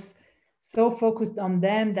I was so focused on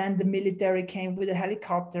them. Then the military came with a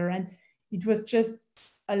helicopter, and it was just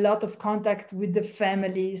a lot of contact with the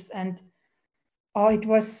families. And oh, it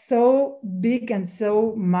was so big and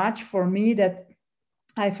so much for me that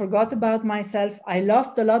I forgot about myself. I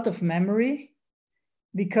lost a lot of memory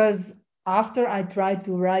because after I tried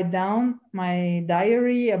to write down my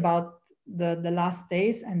diary about the last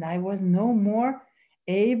days, and I was no more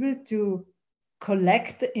able to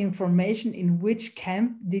collect the information in which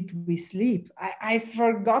camp did we sleep. I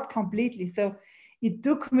forgot completely. So it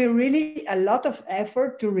took me really a lot of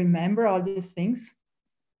effort to remember all these things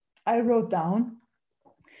I wrote down.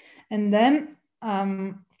 And then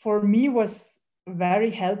for me was very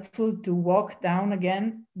helpful to walk down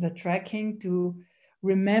again the trekking, to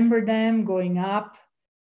remember them going up,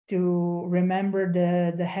 to remember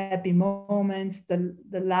the happy moments, the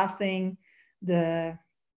laughing, the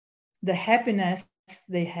happiness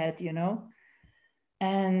they had, you know.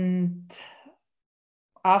 And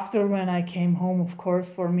after, when I came home, of course,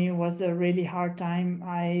 for me it was a really hard time.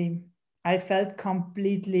 I felt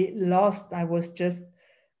completely lost. I was just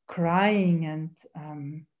crying,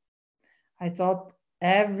 and I thought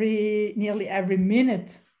nearly every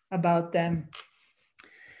minute about them.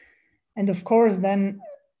 And of course, then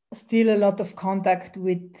still a lot of contact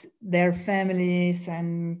with their families,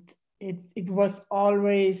 and it was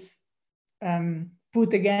always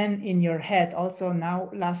put again in your head. Also now,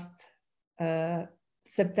 last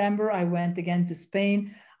September, I went again to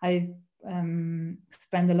Spain. I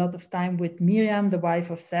spent a lot of time with Miriam, the wife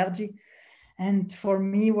of Sergi, and for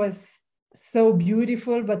me was so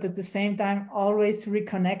beautiful, but at the same time always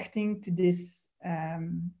reconnecting to this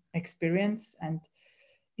experience. And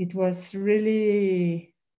it was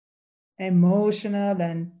really emotional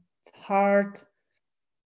and hard.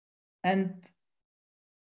 And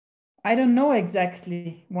I don't know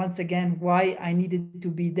exactly, once again, why I needed to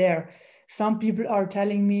be there. Some people are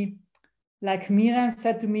telling me, like Miriam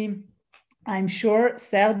said to me, I'm sure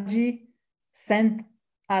Sergi sent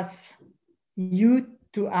us, you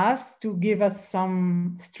to us, to give us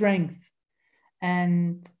some strength.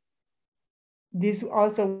 And this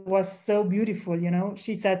also was so beautiful, you know.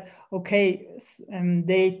 She said, okay,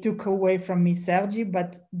 they took away from me Sergi,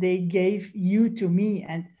 but they gave you to me.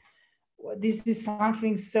 And this is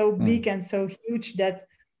something so big and so huge that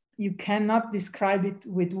you cannot describe it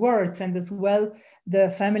with words. And as well,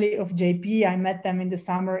 the family of JP, I met them in the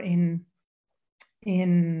summer in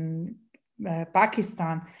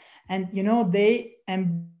Pakistan, and you know, they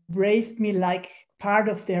embraced me like part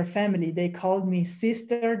of their family. They called me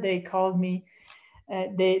sister. They called me.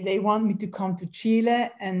 They want me to come to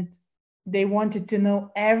Chile, and they wanted to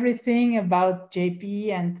know everything about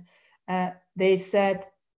JP. And they said,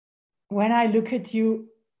 when I look at you,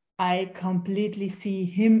 I completely see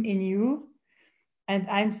him in you. And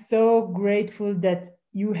I'm so grateful that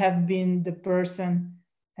you have been the person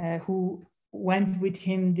who went with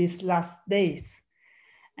him these last days.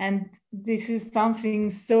 And this is something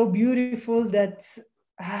so beautiful that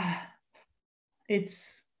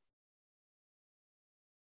it's,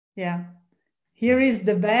 yeah. Here is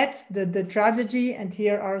the bad, the tragedy, and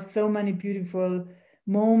here are so many beautiful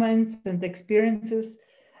moments and experiences.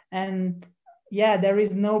 And yeah, there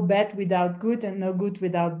is no bad without good and no good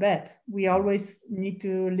without bad. We always need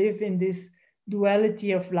to live in this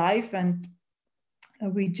duality of life, and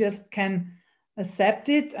we just can accept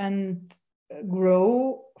it and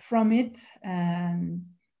grow from it. And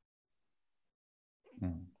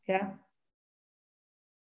yeah.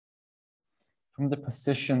 From the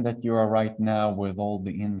position that you are right now, with all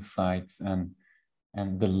the insights and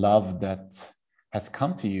the love that has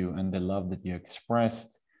come to you and the love that you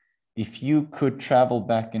expressed, if you could travel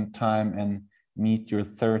back in time and meet your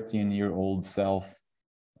 13-year-old self,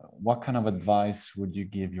 what kind of advice would you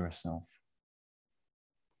give yourself?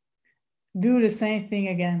 Do the same thing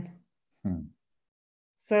again.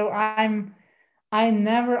 So I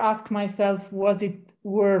never ask myself, was it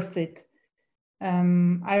worth it?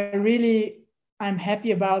 I'm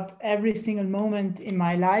happy about every single moment in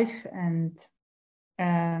my life. And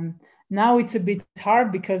now it's a bit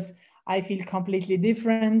hard because I feel completely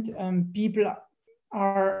different. People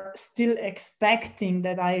are still expecting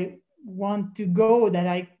that I want to go, that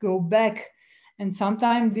I go back. And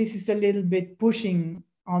sometimes this is a little bit pushing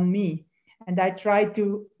on me. And I try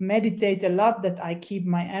to meditate a lot, that I keep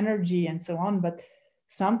my energy and so on. But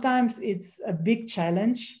sometimes it's a big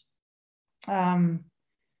challenge.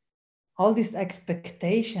 All these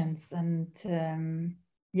expectations, and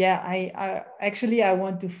I actually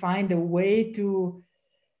want to find a way to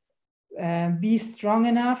be strong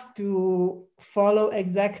enough to follow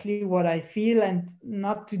exactly what I feel, and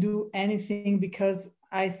not to do anything because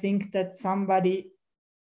I think that somebody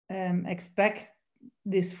expect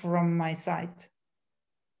this from my side.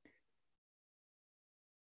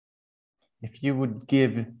 If you would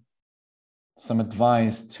give some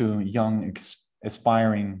advice to young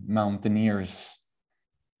aspiring mountaineers,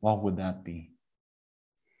 what would that be?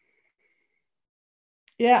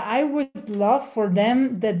 Yeah, I would love for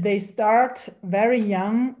them that they start very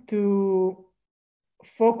young to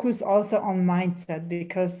focus also on mindset,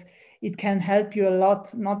 because it can help you a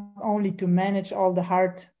lot, not only to manage all the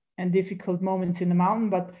hard and difficult moments in the mountain,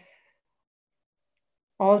 but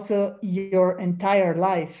also your entire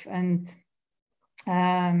life. And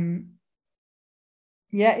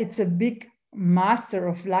yeah, it's a big master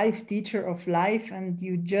of life, teacher of life, and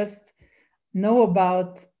you just know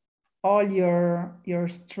about all your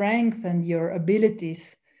strength and your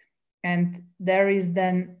abilities, and there is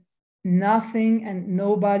then nothing and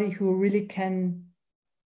nobody who really can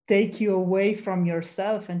take you away from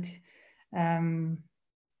yourself. And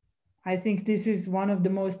I think this is one of the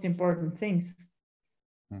most important things.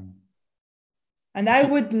 And I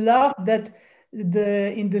would love that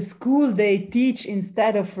in the school they teach,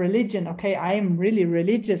 instead of religion, okay, I am really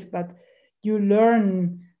religious, but you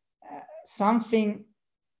learn something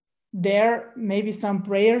there, maybe some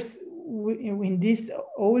prayers. In this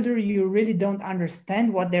older, you really don't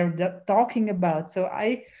understand what they're talking about. So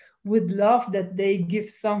I would love that they give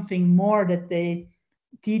something more, that they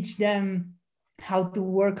teach them how to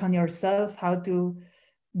work on yourself, how to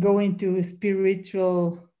go into a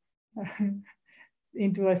spiritual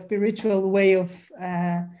way of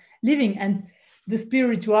living. And the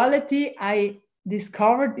spirituality I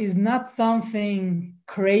discovered is not something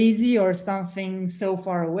crazy or something so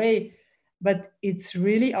far away, but it's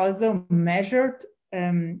really also measured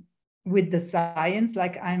with the science.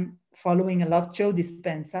 Like, I'm following a lot Joe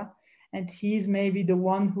Dispenza, and he's maybe the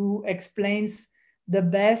one who explains the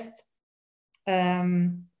best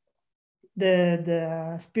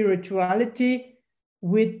the spirituality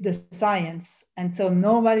with the science. And so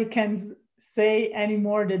nobody can say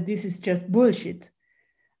anymore that this is just bullshit.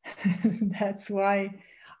 That's why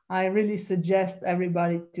I really suggest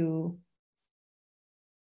everybody to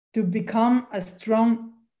become a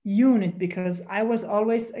strong unit, because I was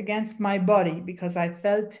always against my body, because I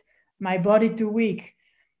felt my body too weak.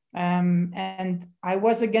 And I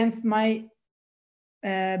was against my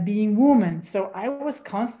being woman. So I was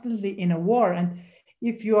constantly in a war. And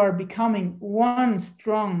if you are becoming one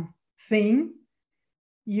strong thing,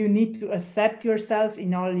 you need to accept yourself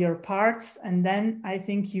in all your parts. And then I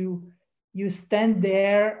think you stand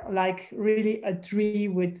there like really a tree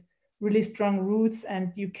with really strong roots,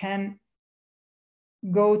 and you can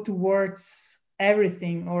go towards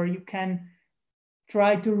everything, or you can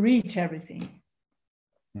try to reach everything.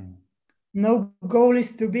 No goal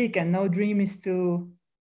is too big, and no dream is too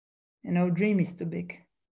big.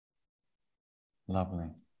 Lovely.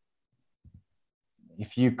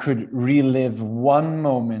 If you could relive one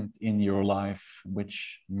moment in your life,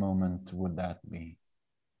 which moment would that be?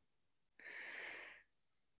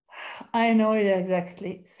 I know it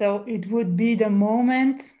exactly. So it would be the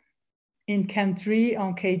moment in Camp 3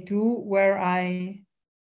 on K2 where I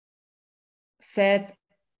said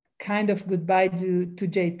kind of goodbye to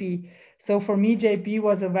JP. So for me, JP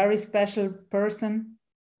was a very special person,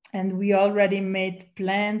 and we already made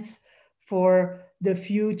plans for the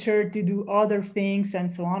future to do other things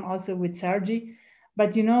and so on, also with Sergi.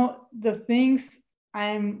 But the things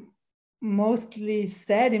I'm mostly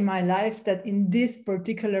sad in my life, that in this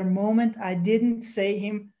particular moment I didn't say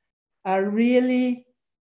him a really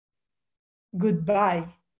goodbye.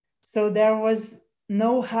 So there was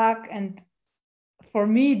no hug, and for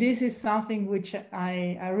me this is something which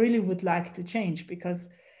I really would like to change, because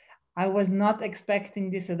I was not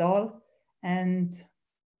expecting this at all. And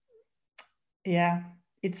yeah,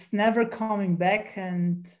 it's never coming back.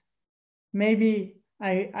 And maybe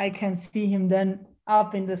I can see him then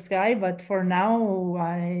up in the sky, but for now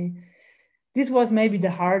this was maybe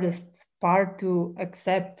the hardest part to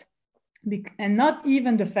accept, and not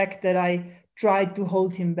even the fact that I tried to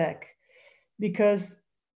hold him back, because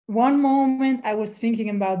one moment I was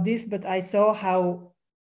thinking about this, but I saw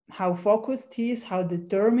how focused he is, how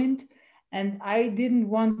determined, and I didn't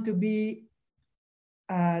want to be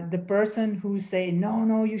the person who say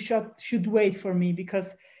no, you should wait for me,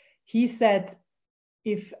 because he said,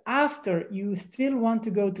 if after you still want to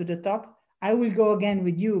go to the top, I will go again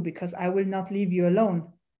with you, because I will not leave you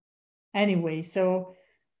alone anyway. So,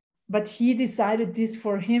 but he decided this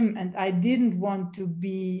for him, and I didn't want to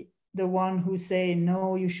be the one who say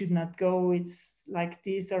no, you should not go, it's like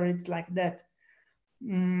this or it's like that.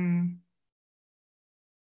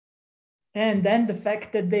 And then the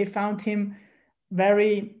fact that they found him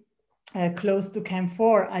very close to Camp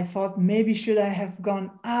 4, I thought maybe should I have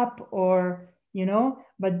gone up, or,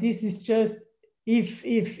 but this is just if,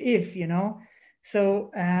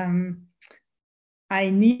 So I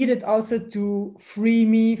needed also to free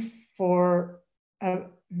me for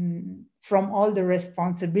from all the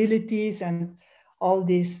responsibilities and all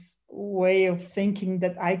this way of thinking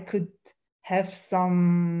that I could have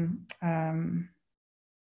some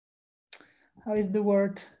how is the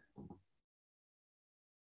word,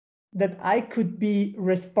 that I could be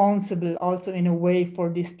responsible also in a way for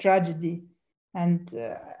this tragedy. And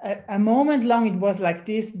a moment long it was like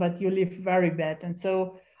this, but you live very bad. And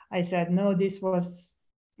so I said, no, this was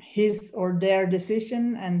his or their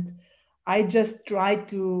decision. And I just tried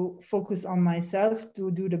to focus on myself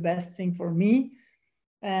to do the best thing for me.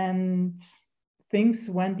 And things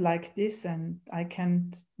went like this, and I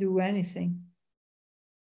can't do anything.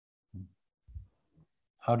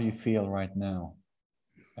 How do you feel right now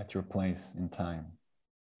at your place in time?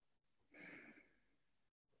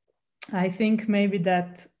 I think maybe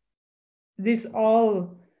that this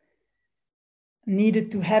all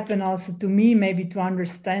needed to happen also to me, maybe to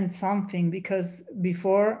understand something, because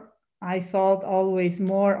before I thought always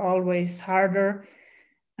more, always harder.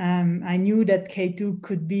 I knew that K2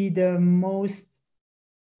 could be the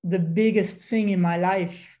biggest thing in my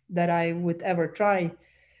life that I would ever try.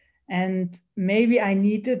 And maybe I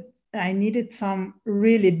needed some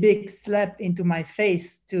really big slap into my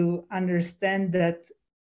face to understand that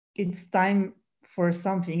it's time for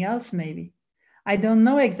something else, maybe. I don't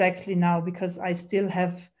know exactly now, because I still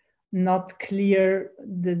have not clear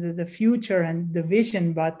the future and the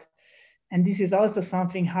vision, and this is also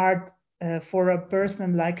something hard for a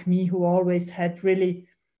person like me who always had really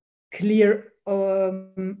clear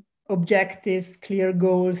objectives, clear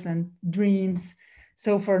goals and dreams.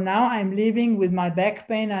 So for now, I'm living with my back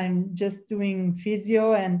pain. I'm just doing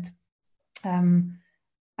physio, and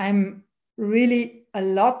I'm really a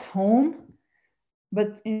lot home,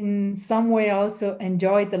 but in some way also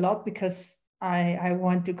enjoy it a lot, because I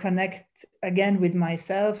want to connect again with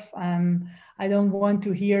myself. I don't want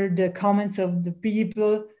to hear the comments of the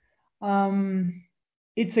people.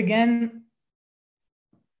 It's again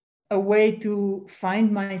a way to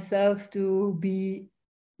find myself, to be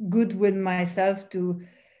good with myself, to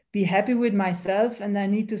be happy with myself. And I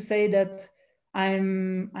need to say that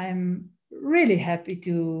I'm really happy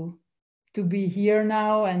to be here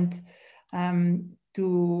now, and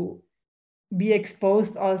to be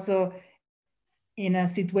exposed also in a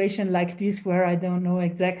situation like this, where I don't know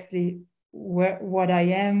exactly what I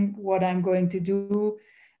am, what I'm going to do,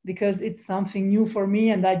 because it's something new for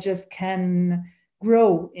me, and I just can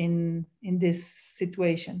grow in this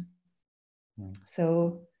situation.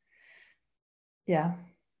 So yeah.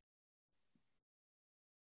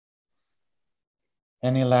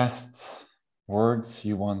 Any last words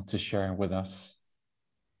you want to share with us?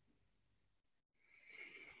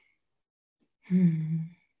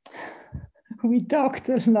 We talked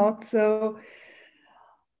a lot, so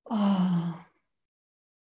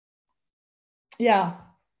yeah,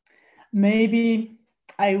 maybe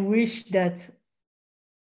I wish that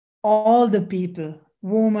all the people,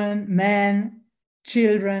 women, men,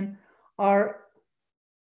 children, are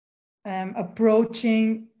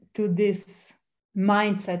approaching to this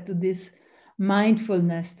mindset, to this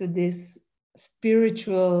mindfulness, to this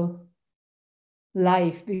spiritual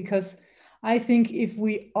life. Because I think if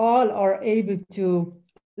we all are able to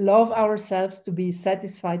love ourselves, to be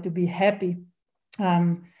satisfied, to be happy,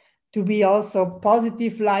 to be also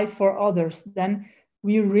positive light for others, then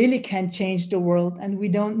we really can change the world, and we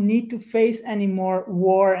don't need to face any more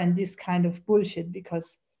war and this kind of bullshit,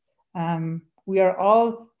 because we are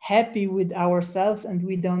all happy with ourselves, and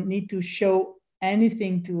we don't need to show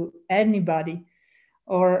anything to anybody,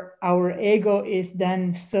 or our ego is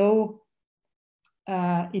then so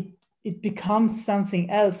it becomes something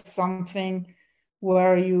else, something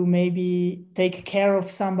where you maybe take care of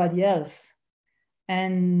somebody else.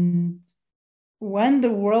 And when the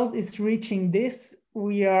world is reaching this,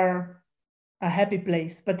 we are a happy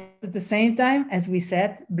place. But at the same time, as we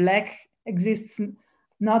said, black exists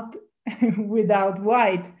not without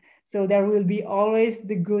white. So there will be always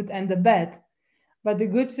the good and the bad. But the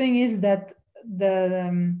good thing is that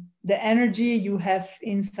the energy you have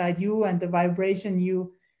inside you and the vibration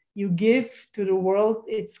you give to the world,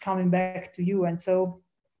 it's coming back to you. And so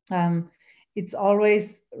it's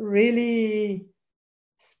always really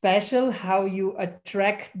special how you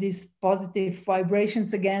attract these positive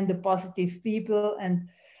vibrations again, the positive people, and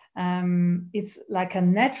it's like a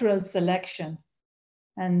natural selection.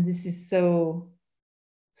 And this is so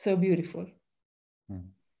so beautiful.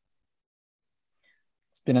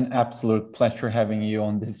 It's been an absolute pleasure having you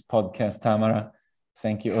on this podcast, Tamara.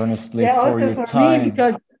 Thank you earnestly Yeah, for also your for time. me,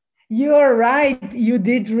 because you are right. You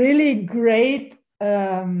did really great.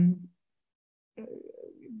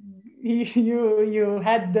 You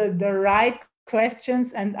had the right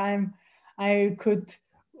questions, and I could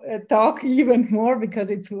talk even more because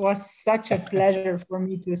it was such a pleasure for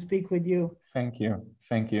me to speak with you. Thank you.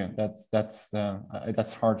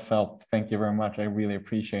 That's heartfelt. Thank you very much. I really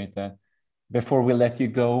appreciate that. Before we let you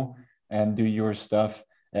go and do your stuff,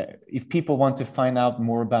 if people want to find out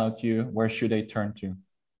more about you, where should they turn to?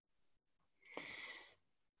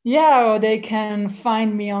 Yeah, they can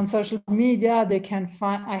find me on social media. They can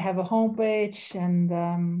find, I have a homepage, and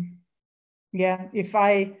yeah,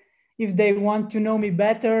 if they want to know me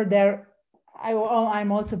better,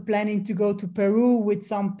 I'm also planning to go to Peru with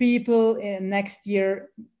some people in next year,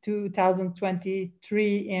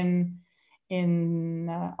 2023, in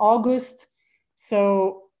August.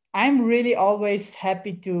 So I'm really always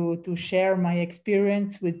happy to share my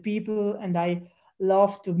experience with people, and I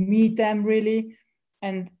love to meet them really,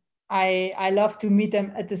 and I love to meet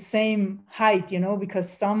them at the same height, because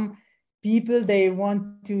some people, they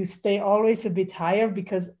want to stay always a bit higher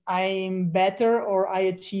because I'm better or I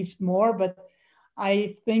achieved more. But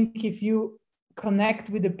I think if you connect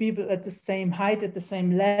with the people at the same height, at the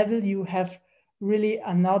same level, you have really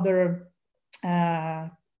another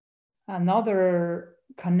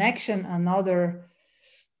connection, another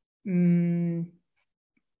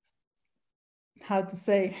how to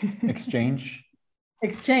say Exchange.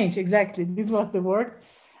 Exchange, exactly, this was the word.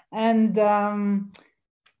 And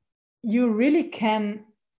you really can,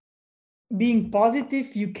 being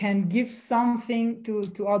positive, you can give something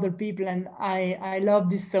to other people, and I love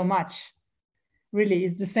this so much. Really,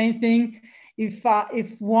 it's the same thing. If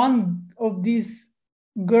one of these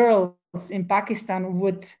girls in Pakistan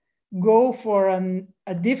would go for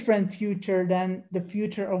a different future than the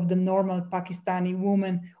future of the normal Pakistani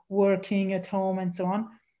woman working at home and so on,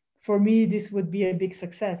 for me this would be a big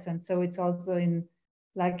success. And so it's also in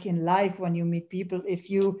life, when you meet people, if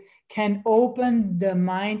you can open the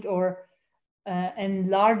mind or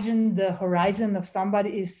enlarge the horizon of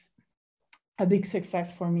somebody, is a big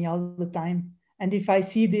success for me all the time. And if I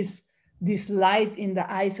see this light in the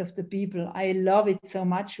eyes of the people, I love it so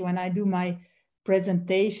much. When I do my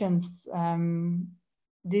presentations,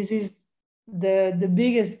 this is the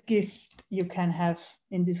biggest gift you can have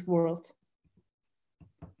in this world.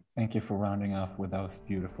 Thank you for rounding off with those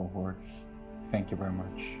beautiful words. Thank you very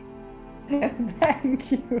much.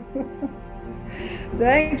 Thank you.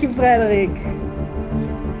 Thank you, Frederick.